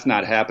that's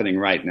not happening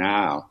right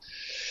now.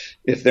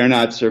 If they're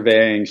not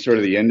surveying sort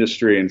of the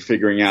industry and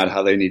figuring out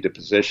how they need to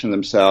position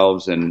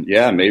themselves, and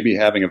maybe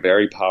having a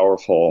very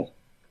powerful,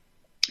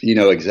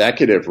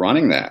 executive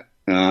running that.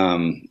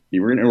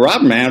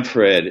 Rob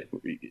Manfred,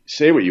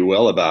 say what you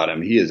will about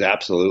him, he is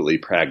absolutely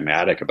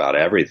pragmatic about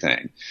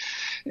everything.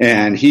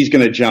 And he's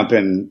going to jump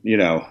in,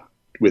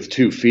 with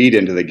 2 feet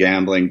into the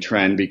gambling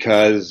trend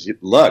because,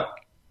 look,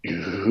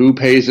 who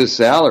pays his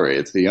salary?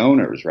 It's the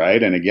owners,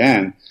 right? And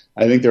again,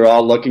 I think they're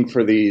all looking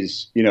for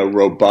these,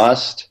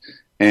 robust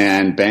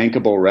and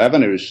bankable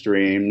revenue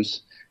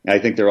streams. I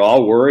think they're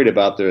all worried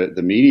about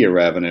the media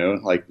revenue,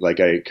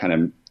 like I kind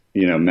of,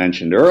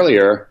 mentioned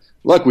earlier.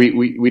 Look,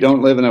 we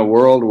don't live in a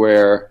world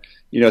where,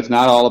 it's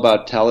not all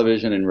about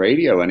television and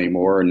radio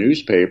anymore or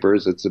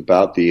newspapers. It's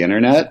about the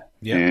internet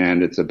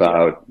and it's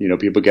about,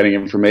 people getting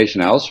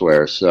information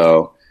elsewhere.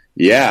 So,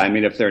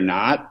 if they're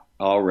not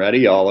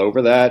already all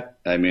over that,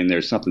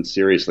 there's something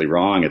seriously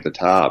wrong at the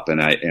top.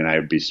 And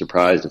I'd be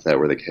surprised if that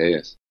were the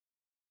case.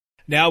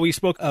 Now, we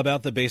spoke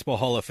about the Baseball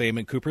Hall of Fame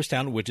in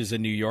Cooperstown, which is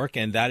in New York,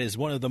 and that is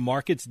one of the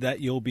markets that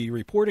you'll be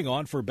reporting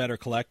on for Better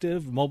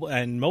Collective.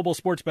 Mobile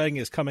sports betting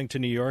is coming to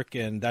New York,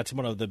 and that's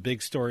one of the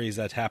big stories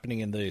that's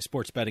happening in the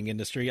sports betting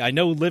industry. I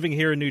know living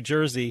here in New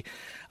Jersey,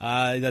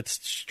 that's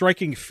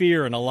striking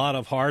fear in a lot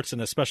of hearts, and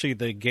especially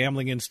the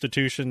gambling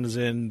institutions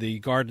in the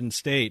Garden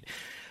State.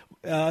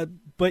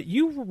 But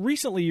you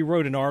recently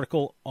wrote an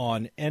article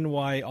on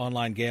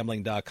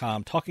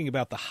nyonlinegambling.com talking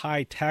about the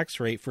high tax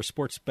rate for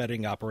sports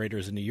betting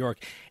operators in New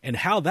York and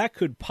how that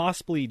could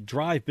possibly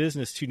drive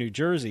business to New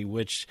Jersey,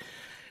 which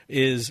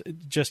is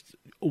just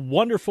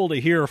wonderful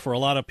to hear for a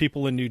lot of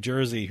people in New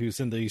Jersey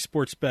who's in the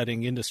sports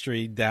betting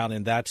industry down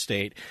in that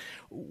state.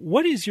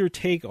 What is your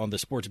take on the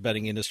sports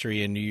betting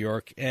industry in New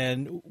York,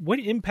 and what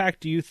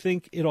impact do you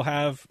think it'll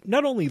have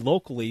not only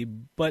locally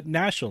but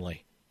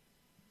nationally?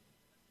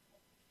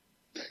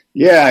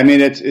 Yeah, I mean,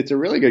 it's a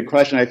really good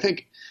question. I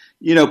think,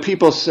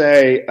 people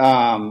say,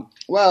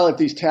 well, if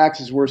these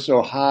taxes were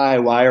so high,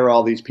 why are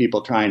all these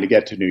people trying to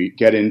get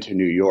into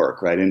New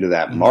York, right, into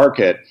that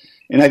market?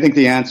 And I think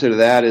the answer to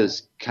that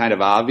is kind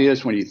of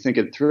obvious when you think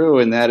it through,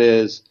 and that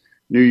is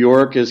New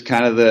York is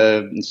kind of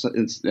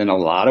it's in a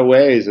lot of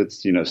ways,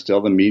 it's,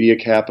 still the media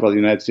capital of the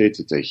United States.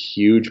 It's a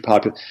huge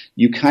population.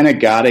 You kind of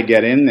got to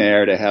get in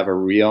there to have a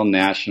real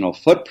national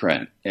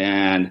footprint.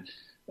 And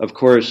of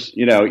course,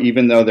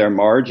 even though their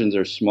margins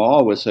are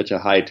small with such a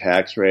high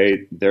tax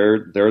rate,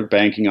 they're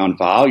banking on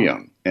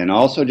volume and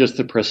also just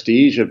the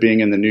prestige of being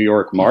in the New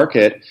York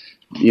market,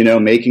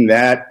 making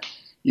that,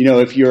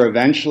 if you're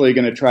eventually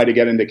going to try to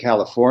get into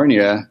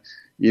California,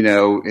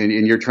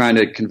 and you're trying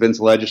to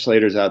convince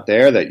legislators out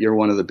there that you're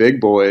one of the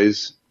big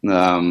boys,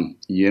 being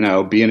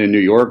in New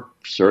York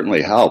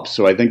certainly helps.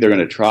 So I think they're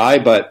going to try.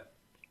 But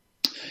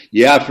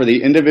yeah, for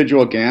the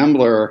individual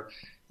gambler,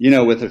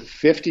 with a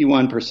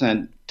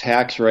 51%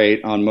 tax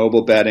rate on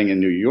mobile betting in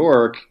New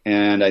York,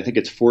 and I think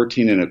it's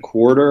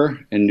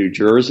 14.25% in New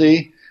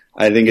Jersey,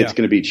 I think it's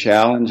going to be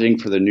challenging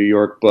for the New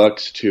York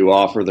books to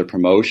offer the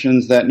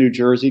promotions that New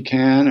Jersey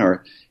can,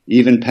 or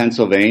even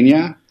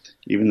Pennsylvania,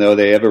 even though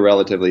they have a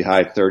relatively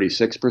high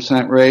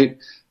 36% rate.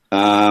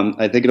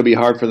 I think it'll be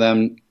hard for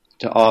them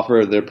to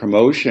offer the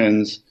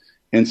promotions.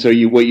 And so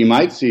what you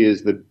might see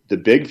is the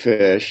big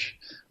fish,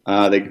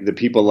 the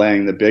people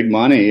laying the big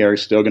money are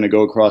still going to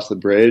go across the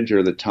bridge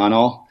or the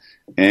tunnel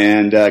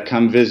and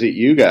come visit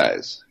you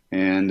guys.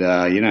 And,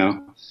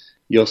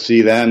 you'll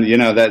see them,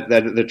 that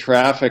the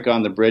traffic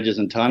on the bridges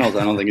and tunnels,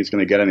 I don't think it's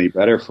going to get any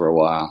better for a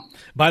while.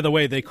 By the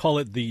way, they call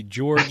it the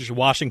George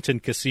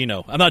Washington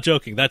Casino. I'm not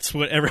joking. That's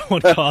what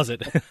everyone calls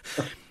it.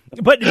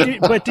 But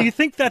do you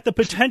think that the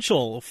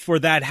potential for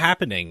that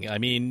happening, I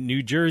mean,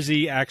 New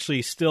Jersey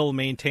actually still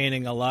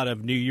maintaining a lot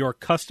of New York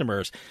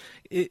customers,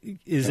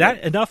 is that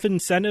enough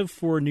incentive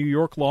for New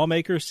York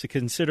lawmakers to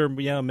consider,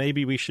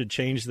 maybe we should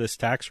change this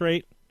tax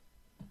rate?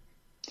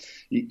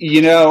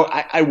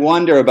 I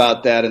wonder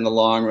about that in the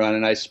long run.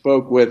 And I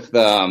spoke with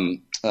Bill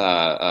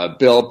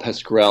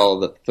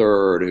Pascrell III,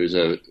 who's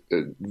a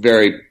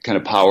very kind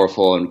of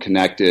powerful and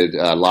connected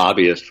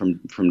lobbyist from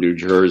New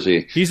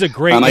Jersey. He's a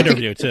great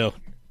interview, too.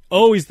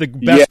 Always the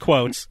best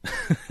quotes.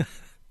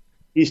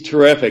 He's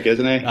terrific,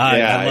 isn't he?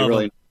 I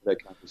really enjoyed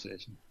that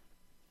conversation.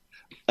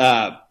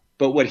 But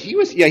what he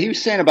was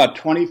saying about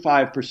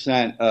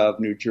 25% of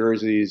New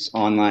Jersey's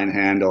online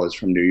handle is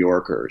from New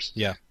Yorkers.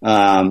 Yeah.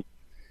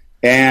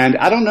 And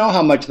I don't know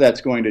how much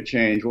that's going to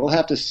change. We'll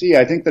have to see.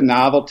 I think the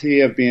novelty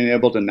of being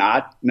able to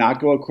not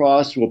go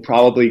across will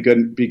probably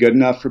be good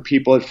enough for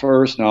people at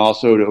first, and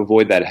also to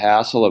avoid that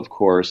hassle, of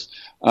course.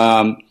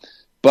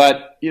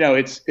 But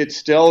it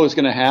still is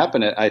going to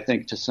happen, I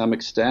think, to some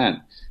extent.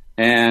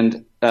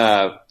 And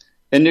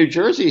New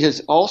Jersey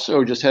has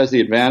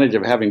the advantage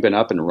of having been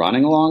up and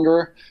running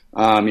longer.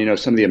 Some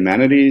of the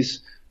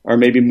amenities are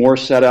maybe more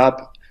set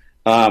up.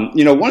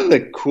 One of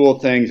the cool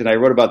things, and I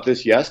wrote about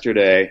this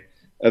yesterday,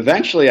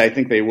 eventually I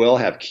think they will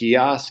have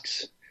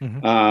kiosks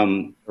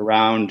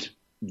around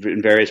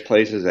in various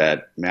places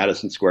at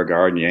Madison Square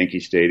Garden, Yankee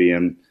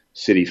Stadium,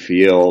 Citi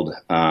Field,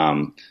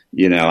 I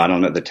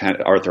don't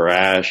know, Arthur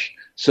Ashe.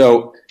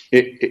 So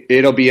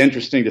it'll be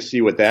interesting to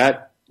see what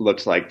that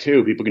looks like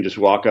too. People can just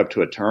walk up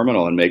to a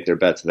terminal and make their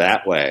bets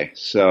that way.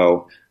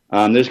 So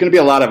there's going to be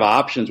a lot of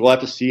options. We'll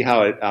have to see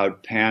how it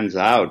pans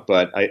out,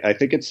 but I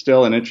think it's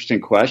still an interesting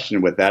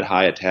question with that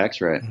high a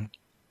tax rate.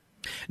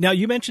 Now,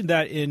 you mentioned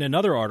that in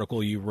another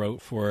article you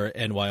wrote for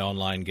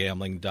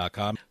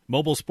nyonlinegambling.com.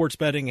 Mobile sports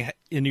betting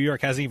in New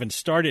York hasn't even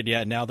started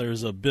yet. Now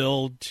there's a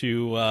bill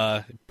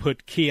to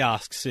put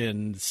kiosks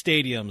in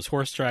stadiums,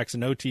 horse tracks,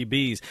 and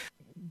OTBs.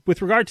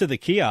 With regard to the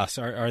kiosks,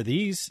 are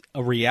these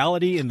a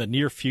reality in the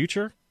near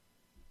future?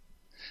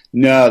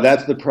 No,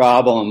 that's the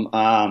problem.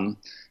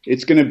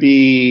 It's going to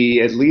be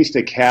at least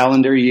a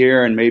calendar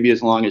year and maybe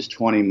as long as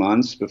 20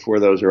 months before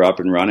those are up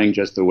and running,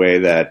 just the way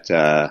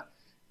that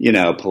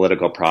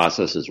political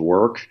processes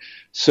work.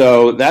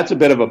 So that's a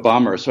bit of a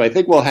bummer. So I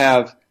think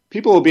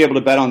people will be able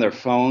to bet on their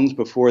phones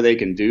before they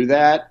can do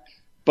that.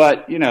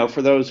 But,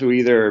 for those who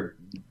either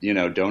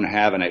don't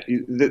have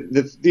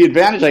the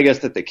advantage, I guess,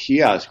 that the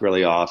kiosk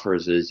really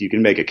offers is you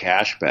can make a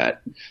cash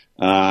bet.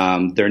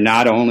 They're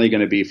not only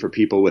going to be for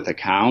people with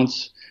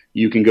accounts.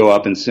 You can go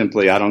up and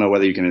simply, I don't know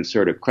whether you can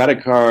insert a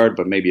credit card,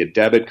 but maybe a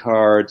debit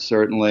card,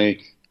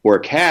 certainly, or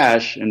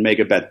cash and make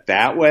a bet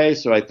that way.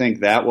 So I think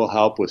that will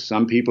help with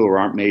some people who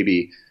aren't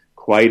maybe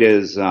quite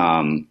as,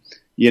 don't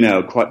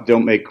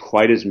make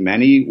quite as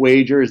many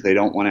wagers. They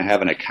don't want to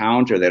have an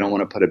account or they don't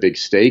want to put a big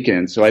stake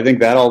in. So I think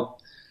that'll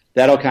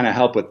kind of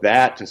help with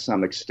that to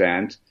some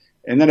extent.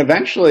 And then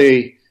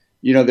eventually,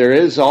 there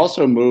is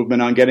also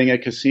movement on getting a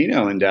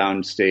casino in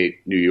downstate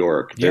New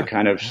York. They're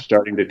kind of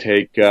starting to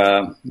take,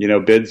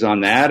 bids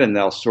on that, and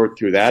they'll sort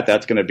through that.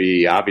 That's going to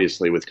be,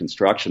 obviously, with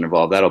construction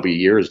involved, that'll be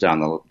years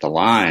down the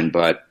line.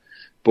 But,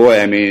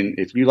 boy, I mean,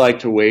 if you like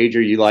to wager,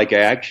 you like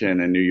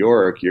action in New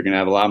York, you're going to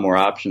have a lot more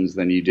options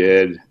than you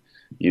did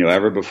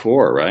ever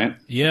before, right?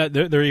 Yeah,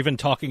 they're even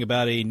talking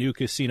about a new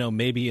casino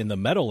maybe in the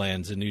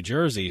Meadowlands in New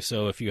Jersey.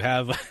 So if you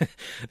have,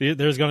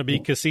 there's going to be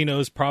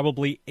casinos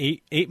probably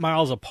eight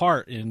miles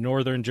apart in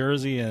northern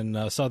Jersey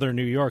and southern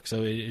New York.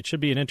 So it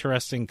should be an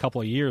interesting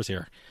couple of years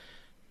here.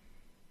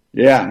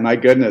 Yeah, my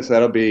goodness,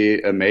 that'll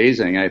be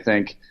amazing. I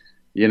think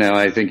you're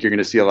going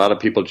to see a lot of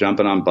people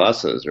jumping on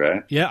buses,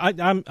 right? Yeah,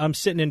 I'm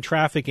sitting in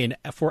traffic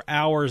for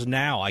hours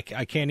now. I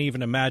can't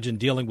even imagine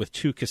dealing with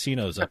two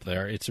casinos up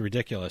there. It's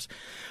ridiculous.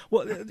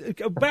 Well,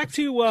 back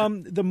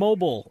to the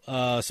mobile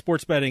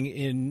sports betting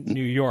in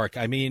New York.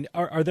 I mean,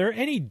 are there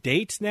any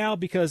dates now?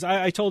 Because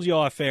I told you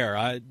off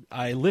air,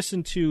 I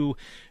listened to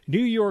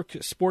New York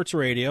Sports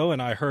Radio,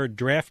 and I heard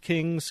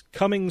DraftKings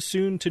coming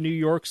soon to New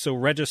York, so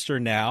register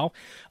now.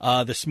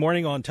 This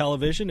morning on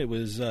television, it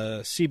was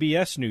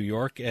CBS New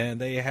York,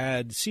 and they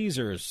had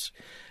Caesars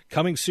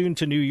coming soon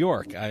to New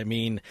York. I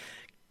mean,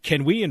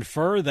 can we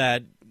infer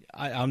that,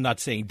 I'm not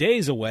saying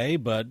days away,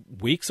 but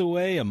weeks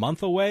away, a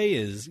month away?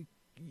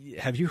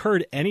 Have you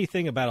heard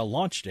anything about a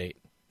launch date,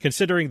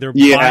 considering they're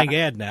buying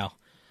ad now?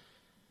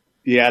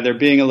 Yeah, they're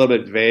being a little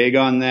bit vague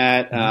on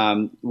that.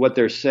 What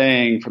they're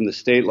saying from the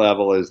state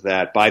level is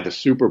that by the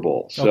Super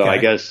Bowl. So I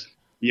guess,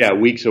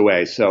 weeks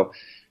away. So,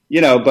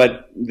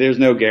 but there's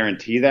no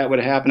guarantee that would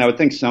happen. I would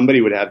think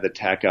somebody would have the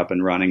tech up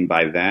and running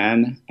by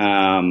then.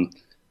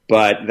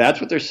 But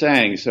that's what they're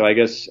saying. So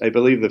I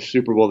believe the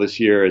Super Bowl this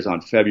year is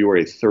on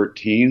February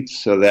 13th.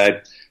 So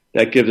that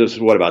gives us,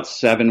 about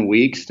 7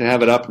 weeks to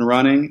have it up and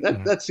running.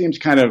 That seems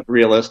kind of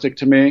realistic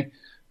to me.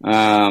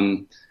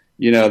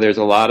 There's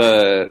a lot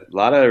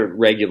of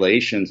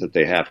regulations that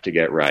they have to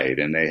get right,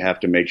 and they have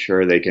to make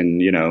sure they can,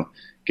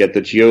 get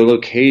the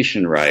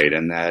geolocation right,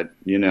 and that,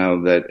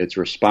 that it's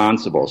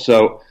responsible.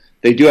 So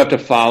they do have to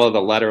follow the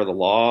letter of the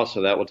law,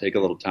 so that will take a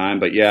little time.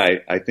 But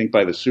I think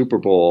by the Super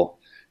Bowl,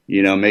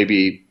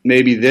 maybe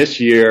this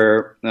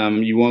year,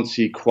 you won't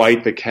see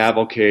quite the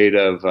cavalcade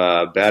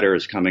of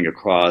bettors coming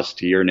across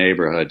to your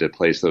neighborhood to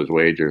place those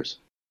wagers.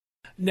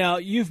 Now,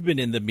 you've been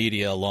in the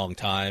media a long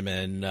time,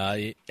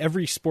 and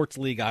every sports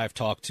league I've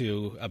talked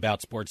to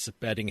about sports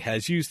betting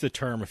has used the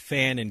term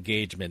fan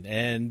engagement,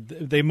 and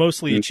they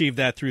mostly achieve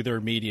that through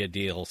their media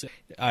deals.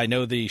 I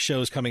know the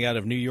shows coming out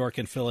of New York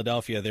and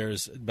Philadelphia,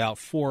 there's about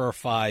 4 or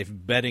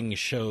 5 betting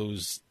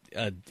shows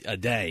a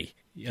day.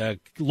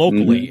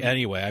 Locally,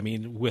 anyway. I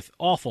mean, with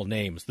awful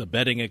names, The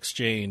Betting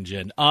Exchange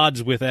and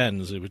Odds with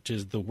Ends, which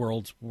is the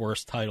world's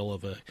worst title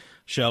of a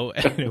show.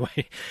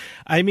 Anyway,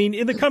 I mean,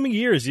 in the coming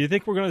years, do you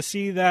think we're going to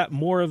see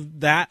more of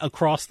that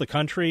across the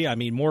country? I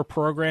mean, more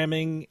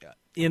programming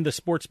in the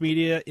sports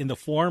media in the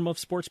form of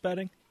sports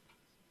betting?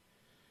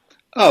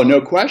 Oh,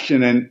 no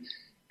question.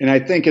 And I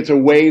think it's a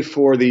way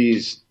for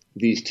these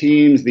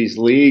teams, these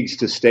leagues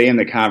to stay in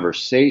the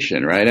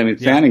conversation, right? I mean,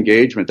 fan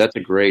engagement, that's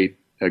a great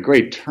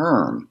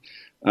term.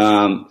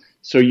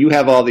 So you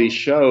have all these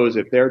shows,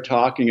 if they're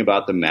talking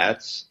about the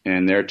Mets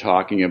and they're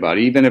talking about,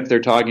 even if they're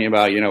talking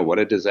about, what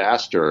a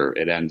disaster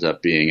it ends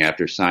up being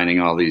after signing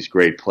all these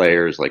great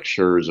players like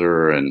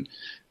Scherzer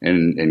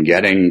and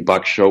getting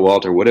Buck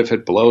Showalter, what if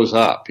it blows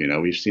up?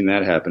 We've seen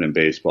that happen in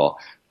baseball.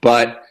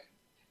 But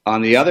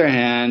on the other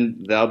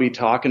hand, they'll be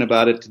talking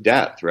about it to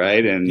death,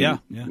 right? And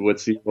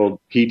what's the old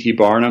P.T.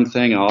 Barnum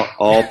thing?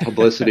 All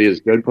publicity is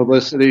good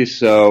publicity.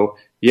 So,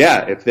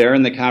 if they're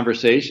in the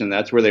conversation,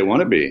 that's where they want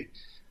to be.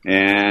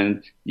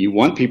 And you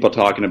want people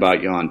talking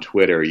about you on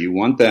Twitter. You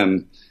want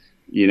them,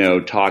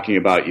 talking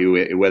about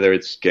you, whether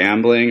it's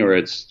gambling or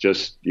it's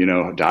just,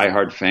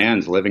 diehard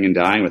fans living and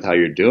dying with how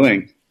you're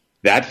doing.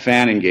 That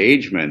fan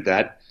engagement,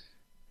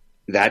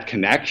 that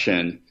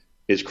connection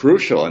is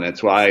crucial. And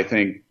that's why I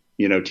think,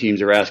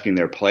 teams are asking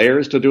their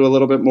players to do a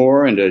little bit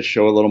more and to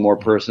show a little more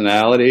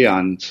personality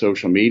on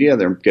social media.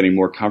 They're getting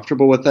more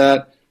comfortable with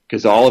that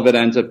because all of it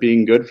ends up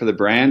being good for the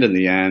brand in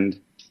the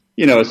end,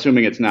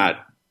 assuming it's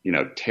not,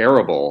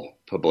 terrible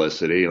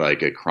publicity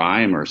like a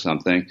crime or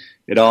something.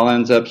 It all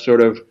ends up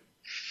sort of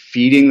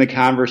feeding the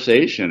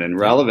conversation and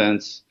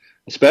relevance,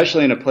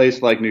 especially in a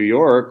place like New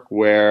York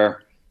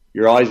where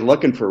you're always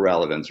looking for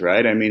relevance,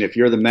 right? I mean, if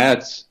you're the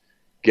Mets,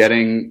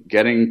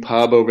 getting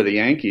pub over the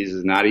Yankees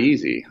is not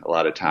easy a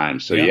lot of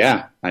times. So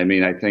I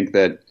mean, I think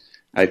that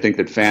I think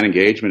that fan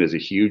engagement is a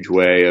huge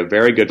way, a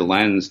very good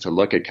lens to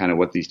look at kind of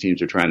what these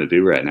teams are trying to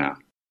do right now.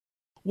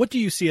 What do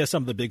you see as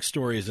some of the big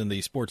stories in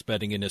the sports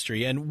betting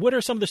industry, and what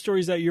are some of the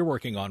stories that you're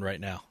working on right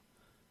now?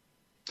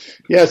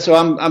 Yeah, so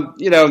I'm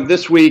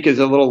this week is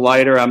a little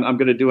lighter. I'm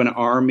going to do an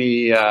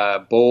Army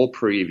bowl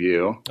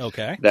preview.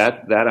 Okay.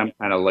 That I'm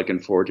kind of looking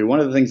forward to.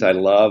 One of the things I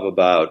love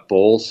about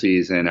bowl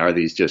season are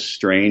these just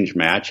strange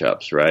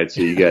matchups, right?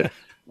 So you get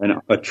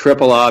a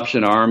triple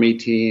option Army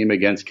team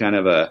against kind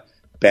of a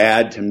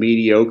bad to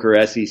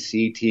mediocre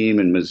SEC team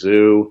in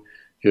Mizzou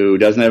who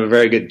doesn't have a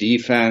very good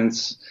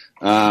defense.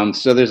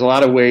 So there's a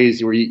lot of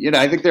ways where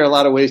I think there are a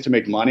lot of ways to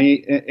make money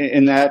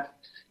in that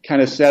kind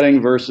of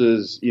setting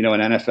versus, an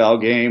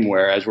NFL game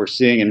where, as we're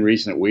seeing in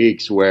recent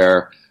weeks,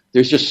 where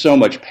there's just so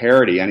much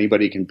parity,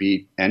 anybody can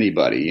beat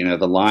anybody.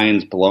 The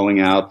Lions blowing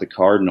out the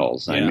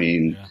Cardinals.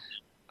 Yeah,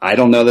 I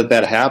don't know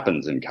that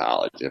happens in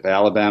college. If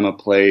Alabama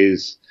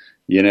plays,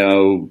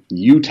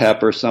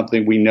 UTEP or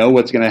something, we know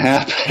what's going to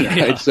happen,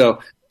 right? Yeah. So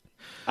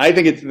I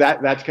think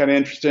that's kind of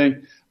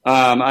interesting.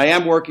 I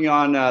am working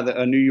on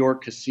a New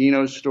York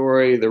casino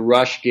story. The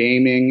Rush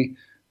Gaming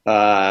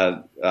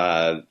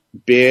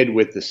bid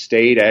with the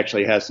state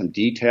actually has some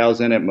details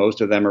in it.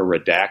 Most of them are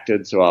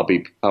redacted, so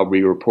I'll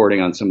be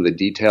reporting on some of the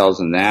details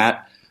in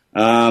that.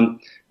 And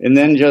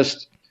then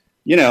just,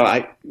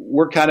 I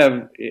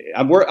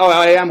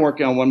am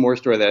working on one more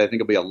story that I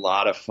think will be a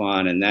lot of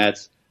fun, and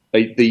that's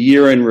the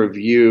year in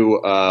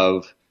review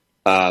of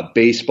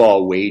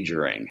baseball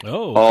wagering.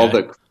 Oh, okay. All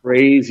the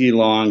crazy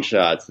long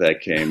shots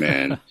that came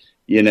in.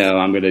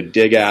 I'm going to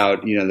dig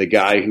out, the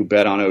guy who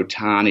bet on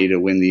Ohtani to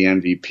win the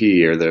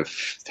MVP, or the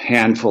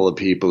handful of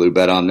people who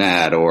bet on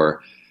that,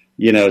 or,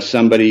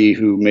 somebody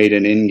who made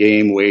an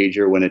in-game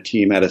wager when a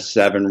team had a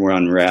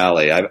 7-run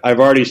rally. I've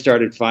already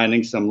started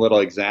finding some little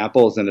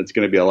examples, and it's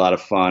going to be a lot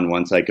of fun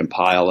once I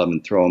compile them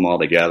and throw them all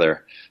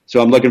together.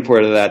 So I'm looking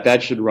forward to that.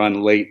 That should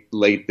run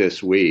late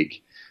this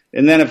week.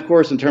 And then, of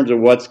course, in terms of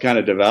what's kind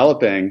of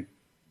developing,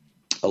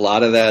 a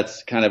lot of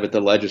that's kind of at the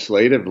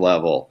legislative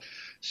level.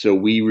 So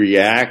we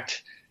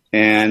react,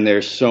 and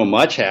there's so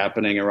much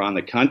happening around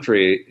the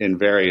country in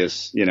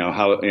various,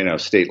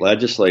 state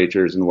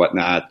legislatures and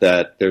whatnot,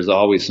 that there's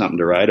always something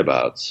to write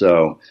about.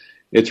 So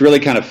it's really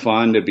kind of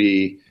fun to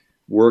be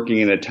working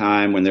in a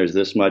time when there's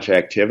this much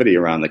activity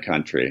around the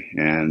country.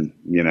 And,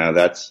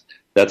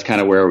 that's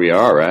kind of where we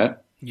are, right?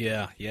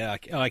 Yeah.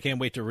 I can't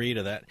wait to read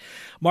of that.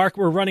 Mark,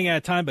 we're running out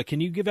of time, but can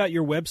you give out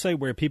your website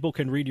where people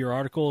can read your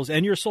articles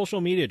and your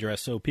social media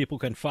address so people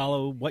can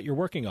follow what you're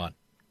working on?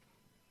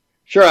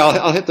 Sure,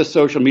 I'll hit the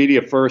social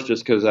media first,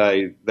 just because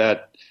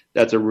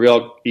that's a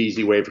real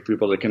easy way for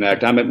people to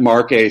connect. I'm at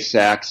Mark A.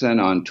 Saxon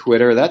on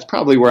Twitter. That's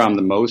probably where I'm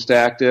the most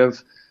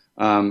active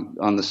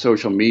on the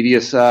social media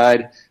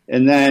side.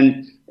 And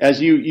then, as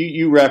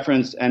you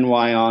referenced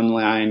NY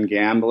Online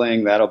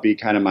Gambling, that'll be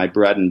kind of my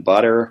bread and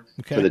butter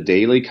for the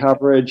daily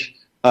coverage.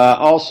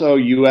 Also,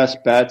 US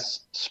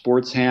Bets,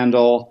 Sports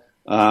Handle,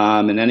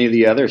 and any of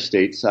the other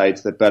state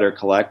sites that Better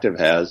Collective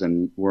has,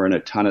 and we're in a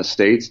ton of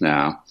states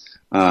now.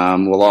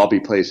 Will all be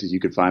places you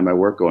could find my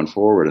work going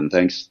forward. And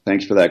thanks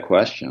for that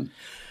question.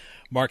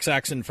 Mark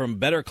Saxon from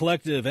Better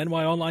Collective,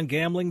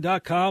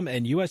 NYOnlineGambling.com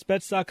and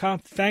USBets.com.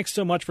 Thanks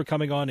so much for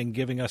coming on and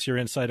giving us your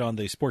insight on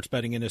the sports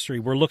betting industry.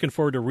 We're looking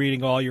forward to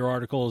reading all your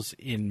articles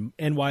in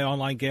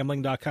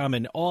NYOnlineGambling.com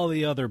and all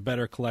the other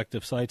Better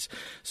Collective sites.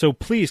 So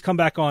please come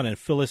back on and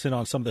fill us in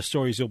on some of the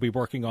stories you'll be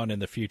working on in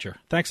the future.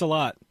 Thanks a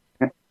lot.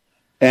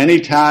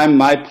 Anytime,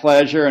 my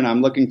pleasure, and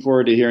I'm looking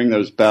forward to hearing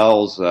those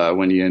bells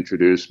when you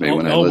introduce me.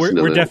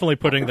 We're definitely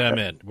putting them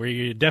in.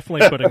 We're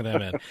definitely putting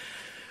them in.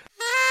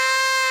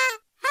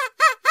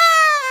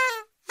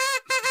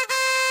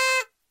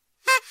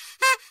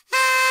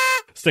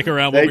 Stick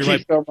around. Thank you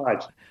so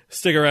much.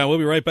 Stick around. We'll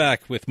be right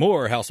back with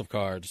more House of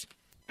Cards.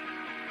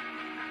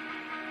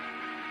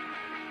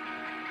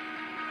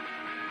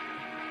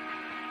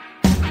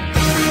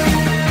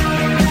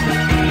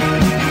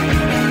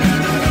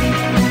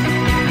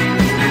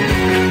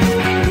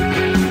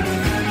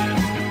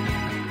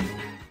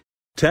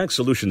 Tax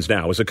Solutions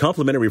Now is a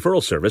complimentary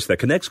referral service that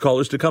connects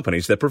callers to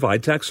companies that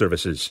provide tax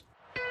services.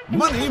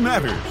 Money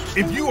matters.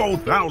 If you owe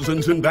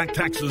thousands in back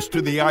taxes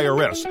to the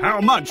IRS, how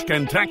much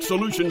can Tax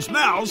Solutions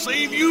Now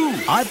save you?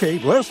 I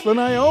paid less than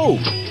I owe.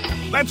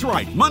 That's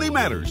right. Money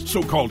matters.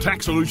 So call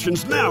Tax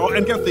Solutions Now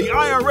and get the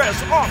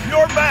IRS off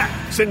your back.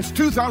 Since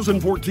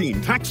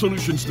 2014, Tax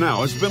Solutions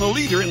Now has been a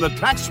leader in the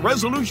tax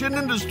resolution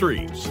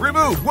industries.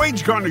 Remove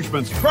wage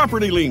garnishments,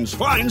 property liens,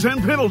 fines,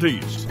 and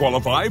penalties.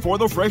 Qualify for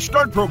the Fresh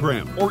Start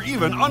program or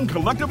even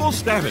uncollectible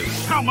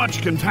status. How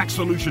much can Tax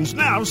Solutions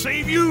Now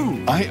save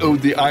you? I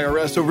owed the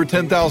IRS over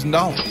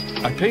 $10,000.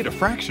 I paid a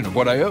fraction of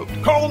what I owed.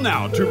 Call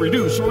now to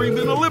reduce or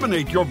even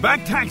eliminate your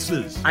back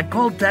taxes. I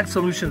called Tax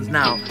Solutions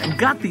Now and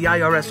got the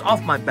IRS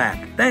off my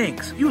back.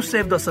 Thanks. You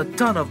saved us a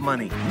ton of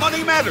money.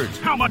 Money matters.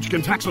 How much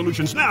can Tax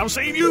Solutions Now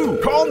save you?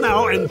 Call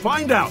now and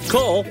find out.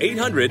 Call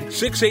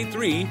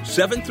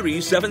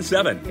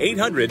 800-683-7377.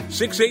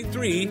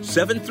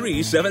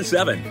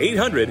 800-683-7377.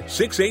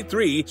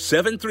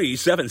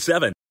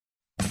 800-683-7377.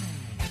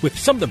 With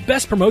some of the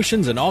best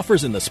promotions and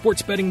offers in the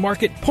sports betting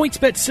market,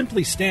 PointsBet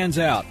simply stands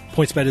out.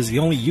 PointsBet is the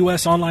only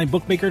U.S. online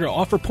bookmaker to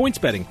offer points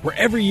betting, where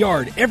every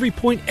yard, every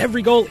point,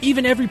 every goal,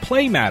 even every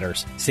play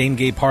matters.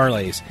 Same-game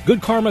parlays,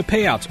 good karma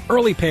payouts,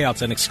 early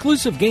payouts, and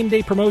exclusive game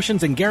day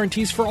promotions and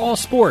guarantees for all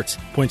sports.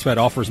 PointsBet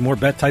offers more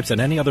bet types than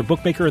any other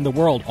bookmaker in the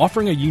world,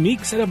 offering a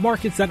unique set of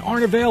markets that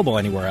aren't available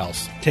anywhere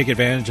else. Take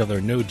advantage of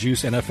their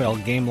no-juice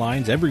NFL game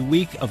lines every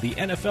week of the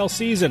NFL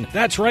season.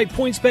 That's right,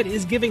 PointsBet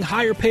is giving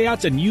higher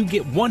payouts and you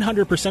get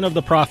 100% of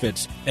the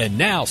profits. And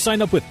now,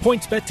 sign up with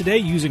PointsBet today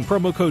using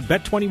promo code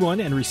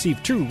BET21 and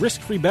receive 2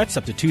 risk-free bets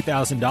up to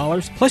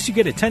 $2,000. Plus, you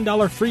get a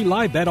 $10 free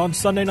live bet on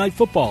Sunday Night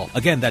Football.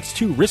 Again, that's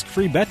 2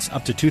 risk-free bets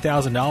up to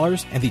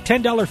 $2,000 and the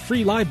 $10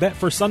 free live bet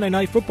for Sunday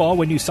Night Football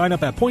when you sign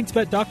up at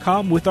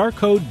PointsBet.com with our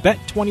code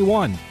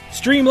BET21.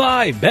 Stream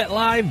live, bet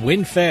live,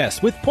 win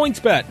fast with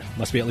PointsBet.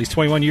 Must be at least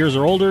 21 years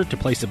or older to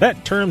place a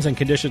bet. Terms and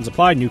conditions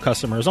apply. New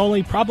customers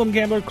only. Problem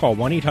gambler? Call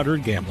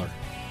 1-800-GAMBLER.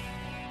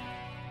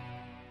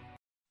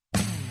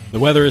 The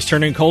weather is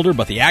turning colder,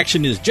 but the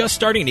action is just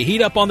starting to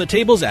heat up on the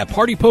tables at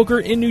Party Poker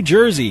in New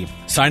Jersey.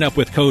 Sign up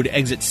with code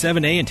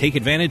EXIT7A and take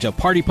advantage of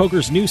Party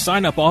Poker's new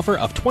sign-up offer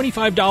of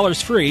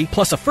 $25 free,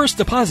 plus a first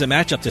deposit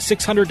match up to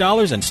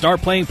 $600 and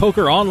start playing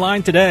poker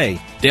online today.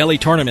 Daily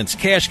tournaments,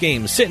 cash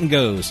games,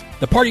 sit-and-goes.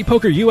 The Party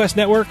Poker U.S.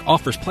 network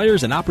offers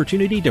players an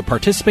opportunity to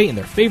participate in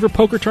their favorite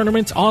poker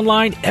tournaments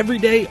online every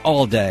day,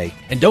 all day.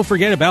 And don't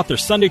forget about their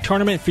Sunday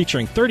tournament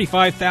featuring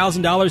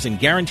 $35,000 in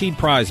guaranteed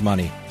prize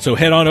money. So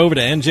head on over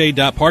to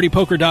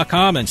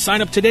nj.partypoker.com and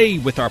sign up today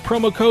with our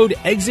promo code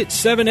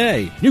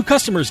EXIT7A. New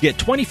customers get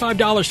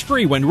 $25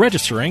 free when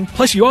registering,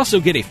 plus you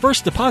also get a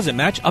first deposit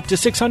match up to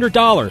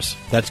 $600.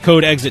 That's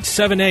code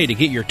EXIT7A to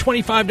get your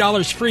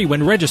 $25 free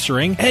when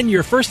registering and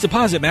your first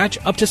deposit match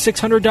up to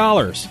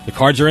 $600. The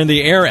cards are in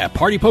the air at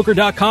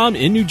partypoker.com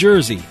in New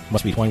Jersey.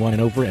 Must be 21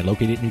 and over and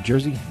located in New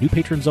Jersey. New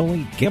patrons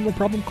only. Gambling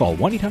problem? Call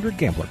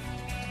 1-800-GAMBLER.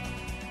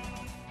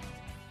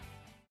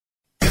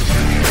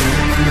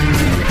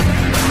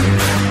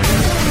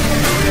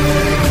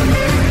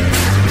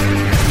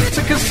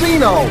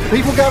 Casino.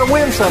 People gotta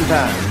win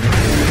sometime.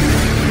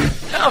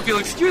 Now, if you'll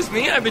excuse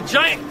me, I have a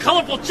giant,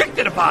 colorful check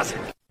to deposit.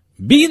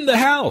 Beating the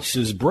House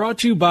is brought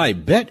to you by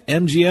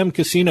BetMGM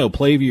Casino.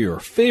 Play your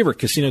favorite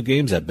casino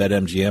games at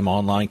BetMGM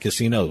Online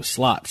Casino.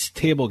 Slots,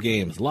 table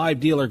games, live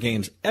dealer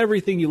games,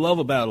 everything you love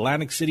about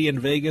Atlantic City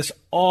and Vegas,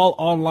 all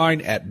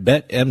online at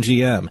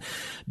BetMGM.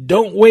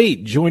 Don't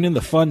wait. Join in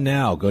the fun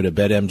now. Go to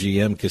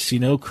BetMGM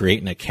Casino,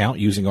 create an account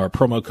using our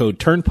promo code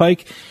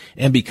Turnpike,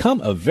 and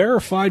become a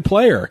verified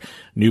player.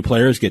 New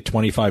players get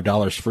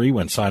 $25 free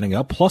when signing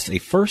up, plus a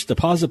first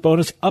deposit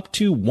bonus up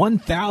to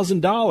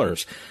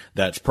 $1,000.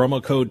 That's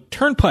promo code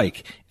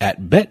Turnpike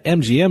at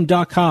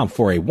BetMGM.com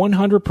for a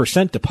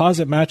 100%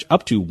 deposit match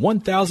up to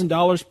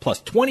 $1,000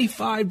 plus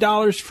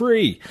 $25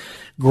 free.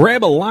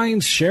 Grab a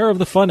lion's share of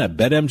the fun at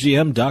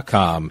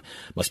BetMGM.com.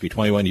 Must be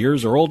 21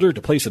 years or older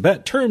to place a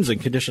bet. Terms and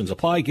conditions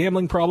apply.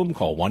 Gambling problem?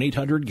 Call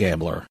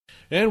 1-800-GAMBLER.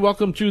 And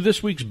welcome to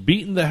this week's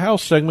Beating the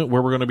House segment,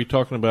 where we're going to be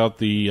talking about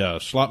the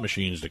slot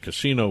machines, the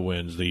casino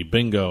wins, the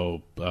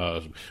bingo.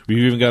 We've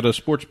even got a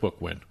sports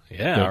book win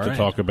to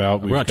talk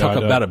about. We're going to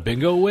talk about a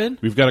bingo win?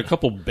 We've got a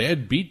couple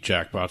bad beat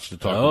jackpots to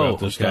talk about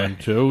this time,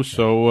 too.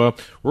 So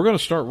we're going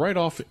to start right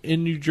off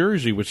in New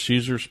Jersey with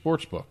Caesar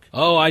Sportsbook.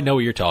 Oh, I know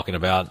what you're talking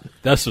about.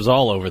 This was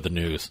all over the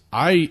news.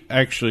 I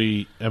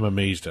actually am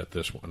amazed at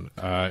this one.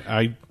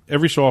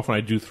 Every so often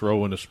I do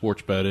throw in a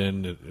sports bet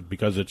in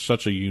because it's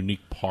such a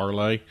unique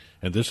parlay,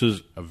 and this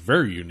is a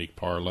very unique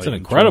parlay. It's an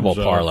incredible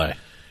parlay.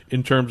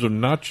 In terms of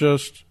not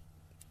just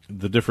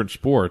the different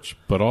sports,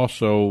 but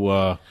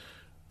also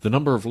the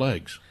number of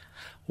legs.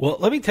 Well,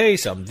 let me tell you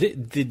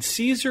something. Did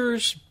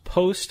Caesars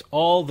post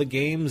all the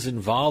games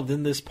involved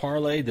in this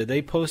parlay? Did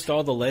they post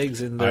all the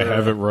legs in there? I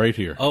have it right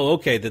here. Oh,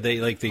 okay. Did they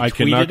they I tweeted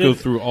cannot go it?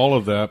 through all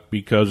of that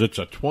because it's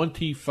a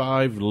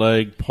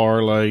 25-leg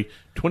parlay,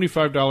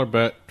 $25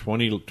 bet,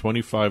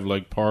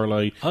 25-leg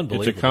parlay.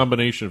 Unbelievable. It's a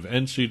combination of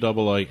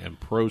NCAA and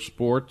pro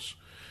sports.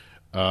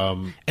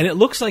 And it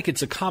looks like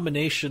it's a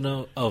combination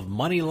of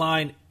money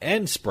line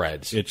and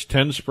spreads. It's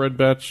 10 spread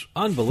bets,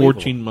 Unbelievable.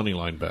 14 money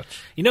line bets.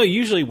 You know,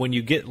 usually when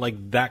you get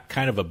like that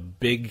kind of a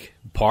big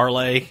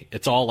parlay,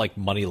 it's all like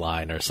money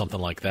line or something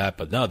like that.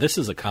 But no, this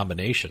is a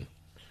combination.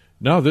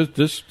 No,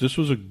 this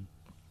was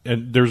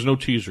and there's no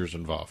teasers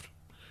involved.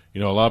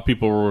 You know, a lot of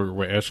people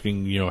were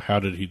asking, how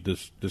did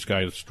this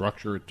guy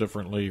structure it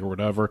differently or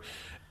whatever.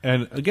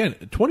 And again,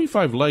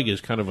 25 leg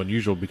is kind of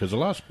unusual because a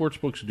lot of sports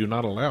books do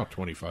not allow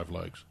 25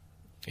 legs.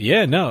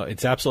 Yeah, no,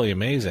 it's absolutely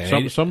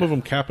amazing. Some of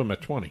them cap them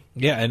at 20.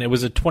 Yeah, and it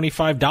was a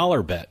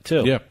 $25 bet,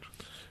 too. Yeah.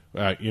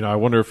 I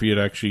wonder if he had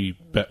actually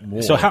bet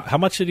more. So how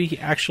much did he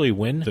actually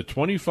win? The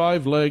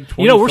 25-leg,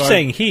 25... we're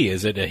saying he.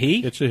 Is it a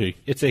he? It's a he.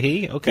 It's a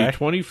he? Okay. The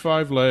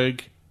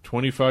 25-leg,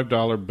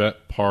 $25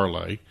 bet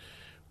parlay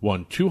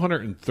won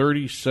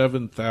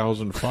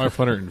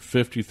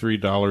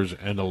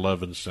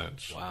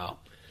 $237,553.11. Wow.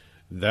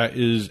 That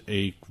is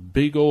a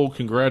big old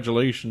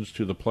congratulations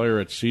to the player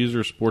at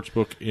Caesar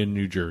Sportsbook in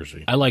New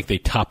Jersey. I like they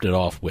topped it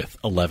off with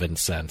 11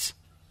 cents.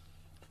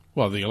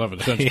 Well, the 11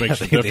 cents Yeah,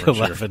 makes a the difference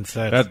 11 here.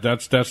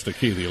 cents. That's the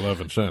key, the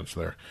 11 cents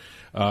there.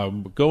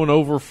 Going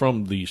over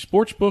from the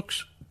sports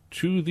books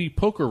to the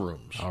poker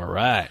rooms. All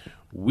right.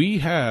 We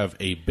have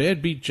a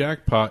bad beat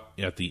jackpot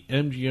at the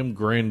MGM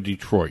Grand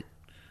Detroit.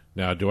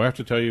 Now, do I have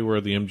to tell you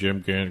where the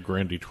MGM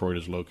Grand Detroit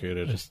is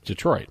located? It's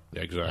Detroit.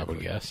 Exactly. I would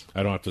guess.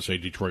 I don't have to say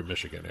Detroit,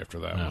 Michigan after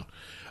that one.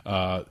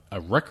 A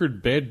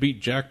record bad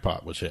beat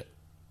jackpot was hit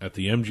at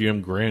the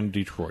MGM Grand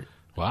Detroit.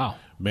 Wow.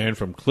 Man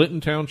from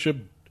Clinton Township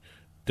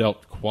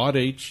dealt quad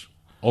eights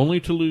only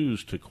to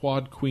lose to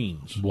quad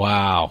queens.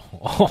 Wow.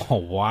 Oh,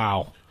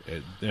 wow.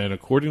 And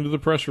according to the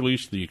press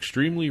release, the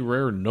extremely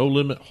rare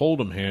no-limit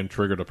Hold'em hand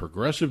triggered a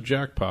progressive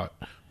jackpot,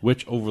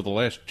 which over the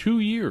last 2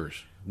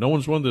 years, no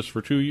one's won this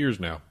for 2 years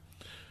now,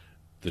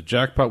 the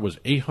jackpot was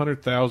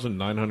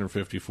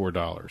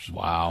 $800,954.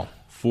 Wow.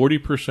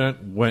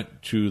 40%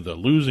 went to the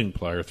losing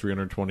player,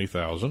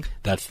 $320,000.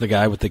 That's the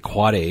guy with the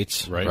quad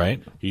eights,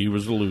 right? He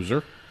was the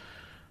loser.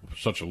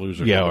 Such a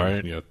loser. Yeah,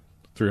 right. Yeah,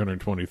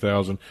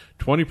 $320,000.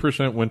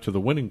 20% went to the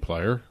winning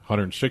player,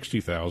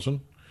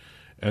 $160,000.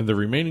 And the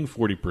remaining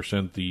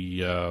 40%,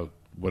 the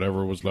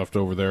whatever was left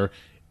over there,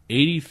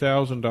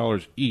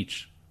 $80,000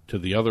 each to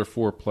the other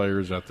four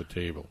players at the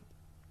table.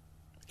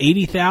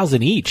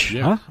 $80,000 each.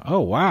 Yeah. Huh? Oh,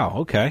 wow.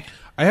 Okay.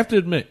 I have to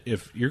admit,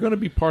 if you're going to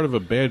be part of a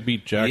bad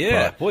beat jackpot,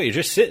 Yeah, boy, you're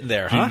just sitting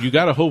there, huh? you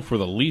got to hope for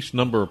the least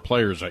number of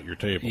players at your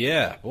table.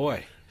 Yeah,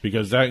 boy.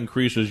 Because that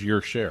increases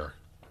your share.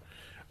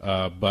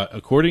 But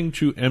according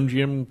to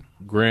MGM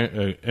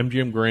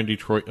Grand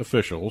Detroit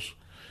officials,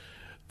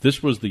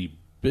 this was the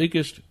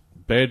biggest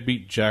bad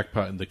beat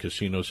jackpot in the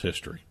casino's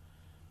history.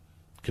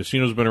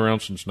 Casino's been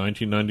around since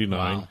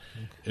 1999. Wow.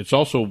 It's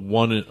also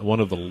one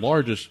of the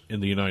largest in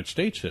the United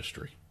States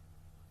history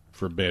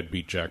for bad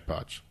beat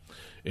jackpots.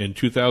 In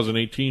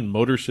 2018,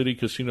 Motor City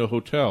Casino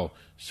Hotel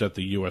set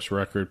the U.S.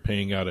 record,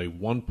 paying out a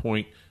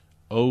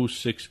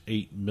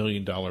 $1.068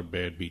 million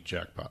bad beat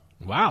jackpot.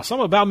 Wow,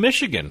 something about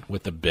Michigan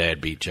with the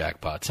bad beat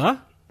jackpots, huh?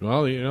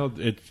 Well, you know,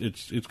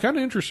 it's kind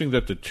of interesting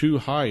that the two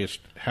highest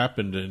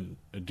happened in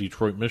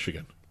Detroit,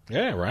 Michigan.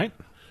 Yeah, right.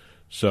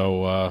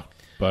 So,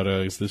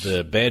 this is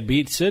the bad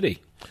beat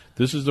city.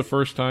 This is the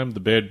first time the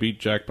bad beat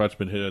jackpot's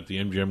been hit at the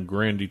MGM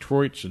Grand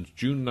Detroit since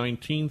June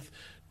 19th,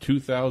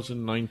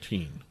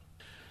 2019.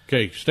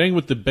 Okay, staying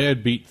with the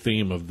bad beat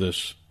theme of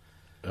this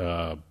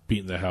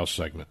Beating the House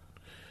segment.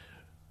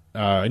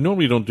 I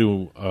normally don't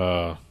do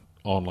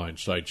online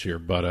sites here,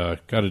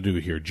 but got to do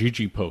it here.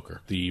 GG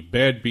Poker. The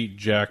bad beat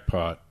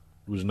jackpot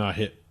was not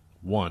hit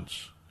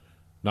once,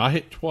 not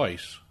hit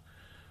twice,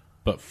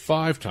 but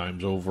 5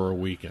 times over a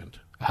weekend.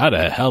 How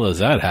the hell does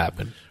that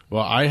happen?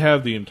 Well, I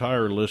have the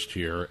entire list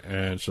here,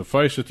 and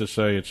suffice it to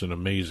say it's an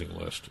amazing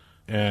list.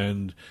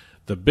 And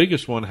the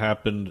biggest one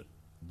happened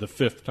the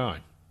 5th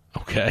time.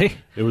 Okay.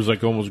 It was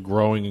like almost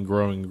growing and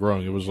growing and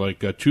growing. It was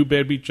like 2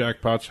 bad beat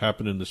jackpots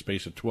happened in the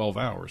space of 12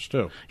 hours,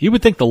 too. You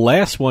would think the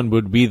last one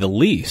would be the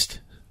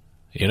least,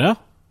 you know?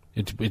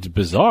 It's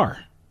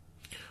bizarre.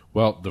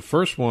 Well, the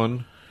first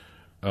one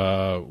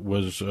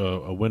was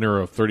a winner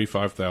of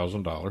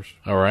 $35,000.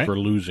 All right. For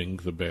losing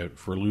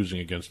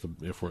against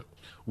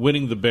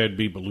winning the bad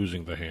beat but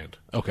losing the hand.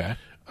 Okay.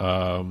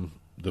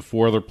 The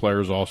 4 other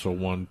players also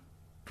won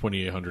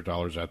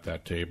 $2,800 at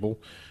that table.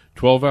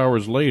 12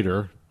 hours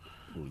later,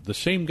 the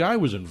same guy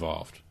was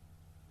involved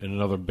in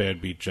another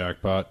bad beat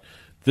jackpot.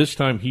 This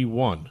time he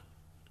won.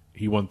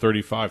 He won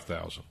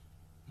 $35,000.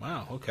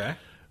 Wow. Okay.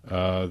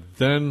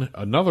 Then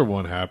another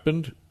one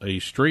happened. A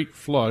straight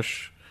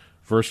flush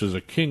versus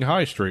a king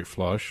high straight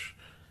flush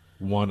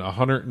won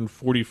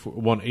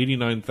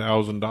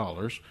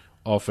 $89,000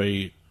 off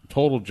a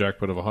total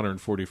jackpot of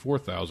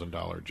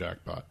 $144,000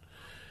 jackpot.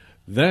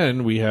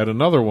 Then we had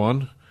another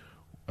one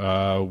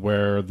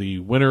where the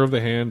winner of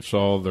the hand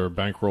saw their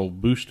bankroll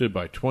boosted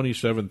by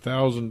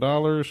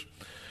 $27,000,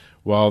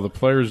 while the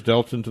players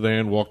dealt into the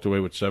hand walked away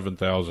with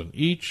 $7,000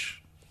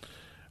 each.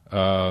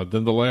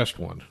 Then the last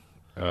one.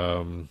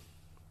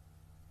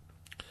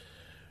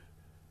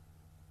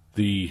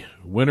 The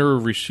winner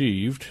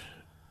received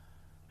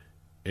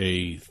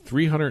a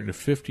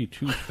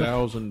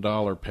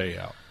 $352,000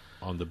 payout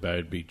on the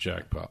bad beat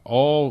jackpot,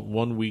 all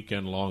one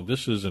weekend long.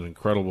 This is an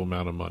incredible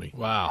amount of money.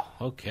 Wow.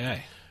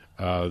 Okay.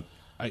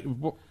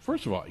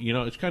 First of all, you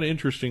know, it's kind of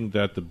interesting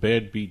that the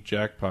bad beat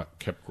jackpot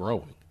kept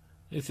growing.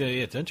 It's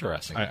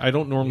interesting. I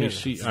don't normally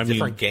see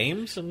different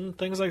games and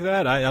things like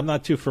that. I'm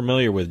not too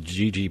familiar with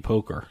GG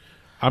Poker.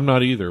 I'm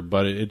not either,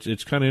 but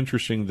it's kind of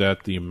interesting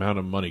that the amount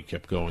of money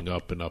kept going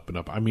up and up and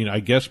up. I mean, I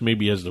guess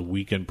maybe as the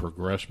weekend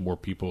progressed, more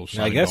people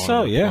signed on and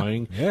were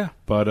playing. Yeah.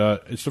 But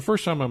it's the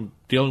first time I'm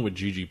dealing with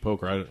GG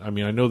Poker. I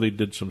mean, I know they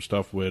did some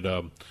stuff with.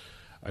 I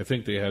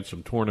think they had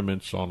some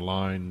tournaments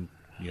online,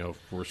 you know,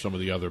 for some of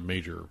the other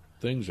major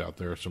things out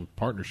there, some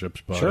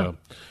partnerships. But sure.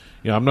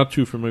 I'm not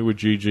too familiar with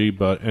GG.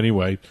 But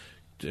anyway,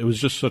 it was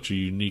just such a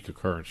unique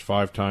occurrence.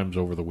 5 times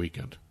over the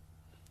weekend.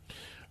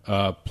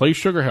 Play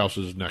Sugar House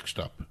is next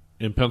up.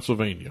 In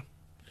Pennsylvania.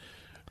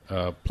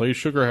 Play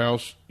Sugar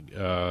House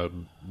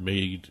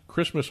made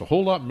Christmas a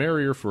whole lot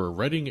merrier for a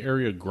Reading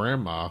area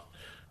grandma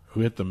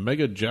who hit the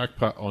mega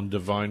jackpot on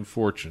Divine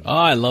Fortune. Oh,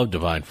 I love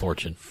Divine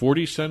Fortune.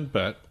 40-cent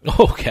bet.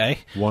 Okay.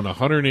 Won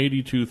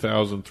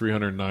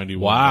 $182,391.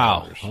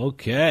 Wow.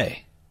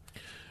 Okay.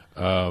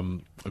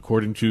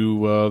 According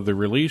to the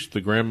release,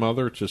 the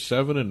grandmother to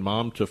 7 and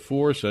mom to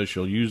 4 says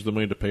she'll use the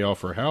money to pay off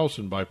her house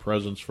and buy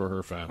presents for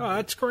her family. Oh,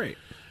 that's great.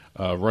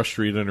 Rush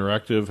Street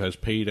Interactive has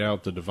paid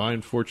out the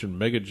Divine Fortune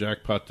mega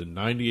jackpot to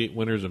 98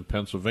 winners in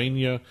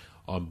Pennsylvania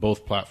on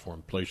both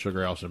platforms, Play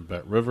Sugar House and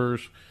Bet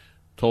Rivers.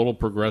 Total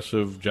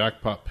progressive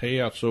jackpot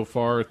payout so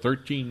far,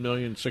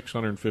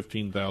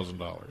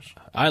 $13,615,000.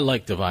 I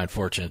like Divine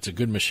Fortune. It's a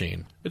good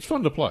machine. It's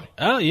fun to play.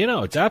 Oh,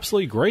 it's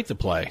absolutely great to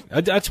play.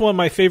 That's one of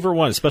my favorite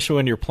ones, especially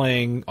when you're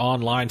playing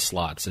online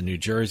slots in New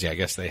Jersey. I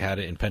guess they had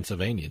it in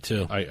Pennsylvania,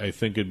 too. I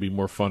think it'd be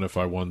more fun if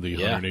I won the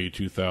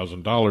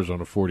 $182,000 on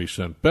a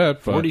 40-cent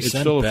bet, but it's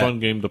still a fun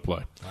game to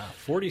play. Wow,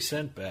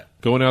 40-cent bet.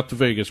 Going out to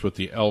Vegas with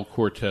the El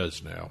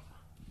Cortez now.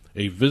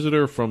 A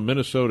visitor from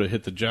Minnesota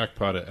hit the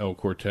jackpot at El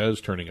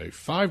Cortez, turning a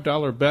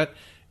 $5 bet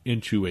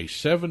into a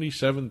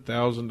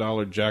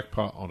 $77,000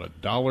 jackpot on a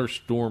Dollar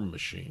Storm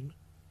machine.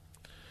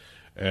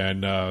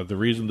 And the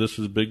reason this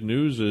is big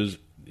news is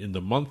in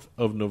the month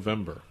of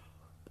November,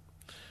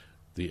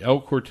 the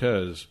El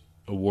Cortez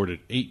awarded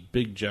 8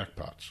 big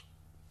jackpots.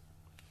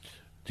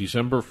 This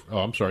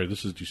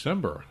is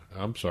December.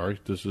 I'm sorry.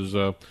 This is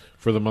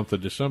for the month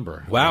of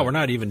December. Wow, we're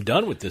not even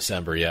done with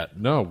December yet.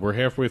 No, we're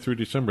halfway through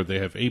December. They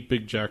have 8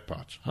 big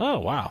jackpots. Oh,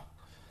 wow.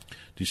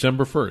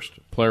 December 1st,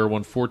 player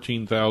won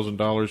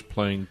 $14,000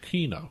 playing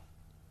Keno.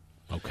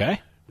 Okay.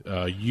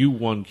 You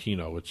won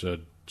Keno. It's a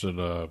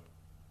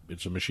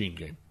machine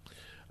game.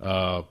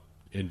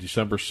 In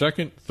December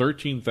 2nd,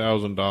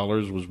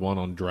 $13,000 was won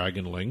on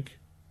Dragon Link.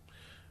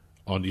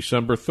 On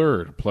December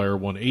 3rd, a player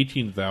won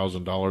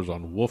 $18,000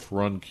 on Wolf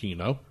Run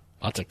Keno.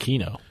 Lots of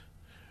Keno.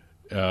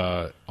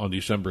 On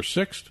December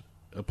 6th,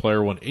 a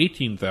player won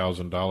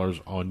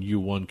 $18,000 on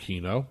U1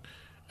 Keno,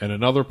 and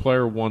another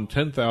player won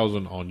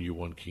 $10,000 on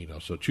U1 Keno.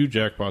 So 2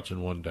 jackpots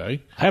in one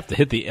day. I have to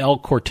hit the El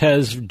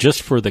Cortez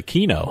just for the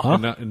Keno, huh?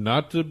 And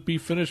not to be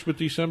finished with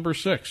December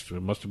 6th.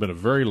 It must have been a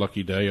very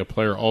lucky day. A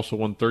player also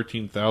won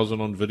 $13,000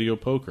 on video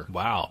poker.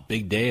 Wow,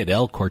 big day at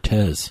El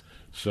Cortez.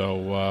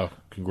 So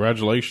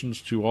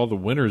congratulations to all the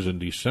winners in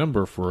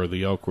December for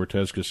the El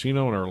Cortez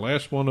Casino. And our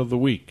last one of the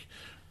week,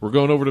 we're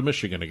going over to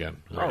Michigan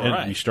again. All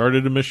right. We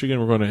started in Michigan.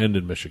 We're going to end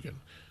in Michigan.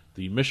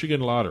 The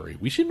Michigan Lottery.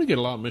 We seem to get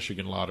a lot of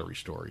Michigan Lottery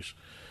stories.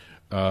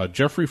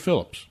 Jeffrey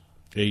Phillips,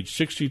 age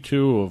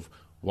 62 of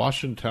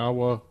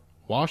Washtenaw.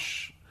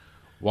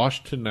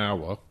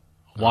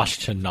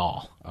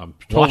 I'm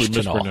totally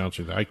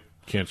mispronouncing that. I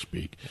can't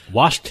speak.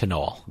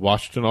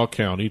 Washtenaw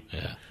County.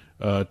 Yeah.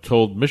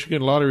 Told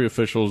Michigan Lottery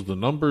officials the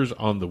numbers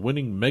on the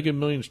winning Mega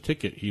Millions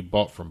ticket he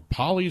bought from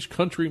Polly's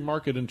Country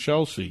Market in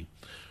Chelsea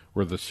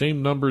were the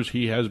same numbers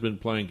he has been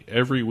playing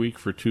every week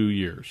for 2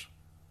 years.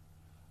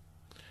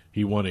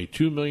 He won a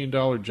 $2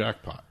 million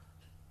jackpot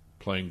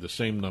playing the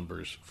same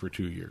numbers for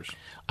 2 years.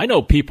 I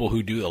know people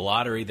who do the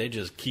lottery, they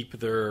just keep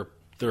their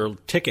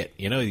ticket.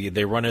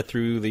 They run it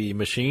through the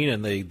machine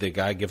and the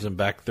guy gives them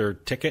back their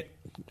ticket.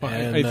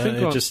 And I think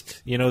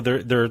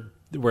they're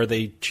where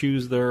they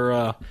choose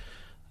their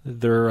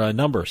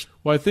numbers.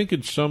 Well, I think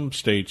in some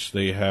states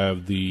they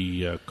have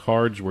the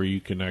cards where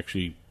you can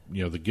actually,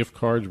 the gift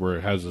cards where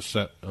it has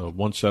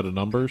one set of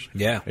numbers.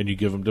 Yeah. And you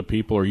give them to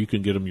people, or you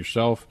can get them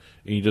yourself,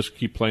 and you just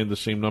keep playing the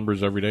same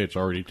numbers every day. It's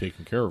already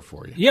taken care of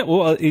for you. Yeah,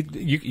 well,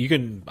 you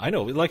can, I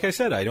know, like I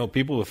said, I know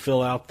people who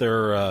fill out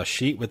their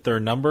sheet with their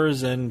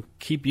numbers and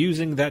keep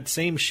using that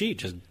same sheet.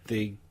 Just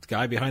the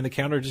guy behind the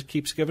counter just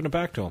keeps giving it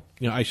back to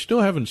them. I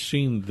still haven't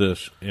seen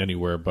this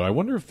anywhere, but I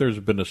wonder if there's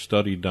been a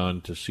study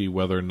done to see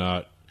whether or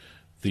not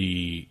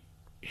the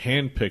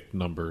hand-picked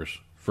numbers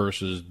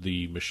versus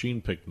the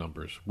machine-picked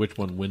numbers, which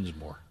one wins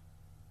more?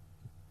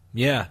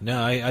 Yeah,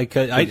 no, I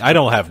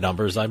don't have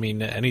numbers. I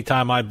mean,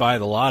 anytime I buy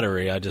the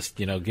lottery, I just,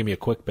 give me a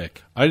quick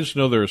pick. I just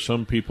know there are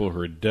some people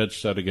who are dead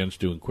set against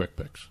doing quick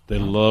picks. They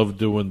love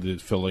doing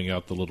filling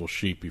out the little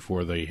sheet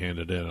before they hand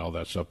it in and all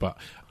that stuff. But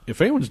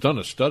if anyone's done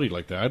a study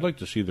like that, I'd like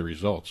to see the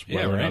results.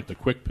 Whether or not the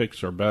quick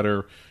picks are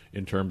better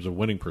in terms of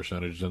winning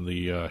percentage than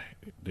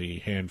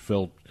the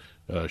hand-filled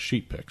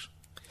sheet picks.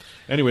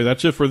 Anyway,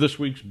 that's it for this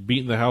week's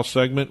Beating the House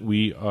segment.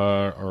 We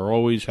are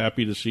always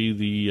happy to see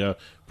the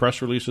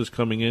press releases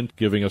coming in,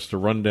 giving us the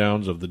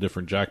rundowns of the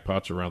different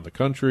jackpots around the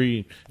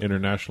country,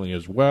 internationally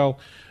as well.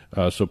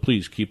 So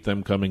please keep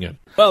them coming in.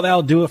 Well,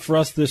 that'll do it for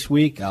us this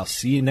week. I'll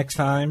see you next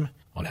time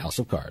on House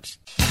of Cards.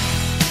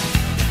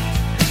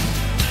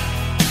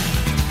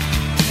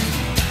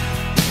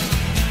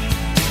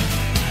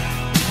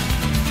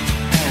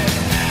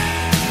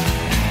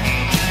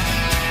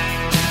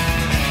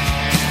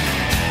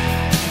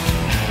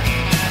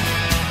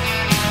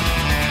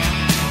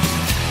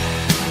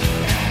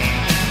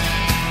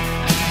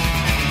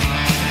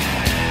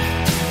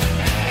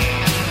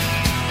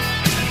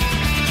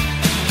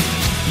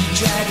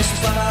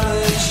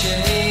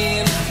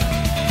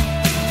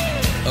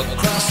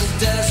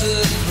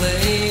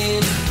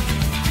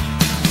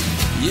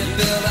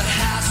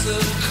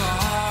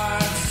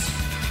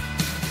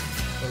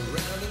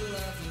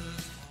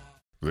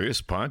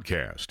 This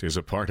podcast is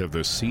a part of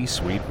the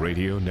C-Suite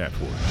Radio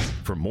Network.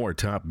 For more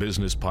top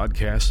business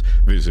podcasts,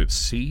 visit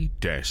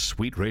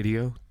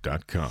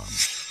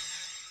c-suiteradio.com.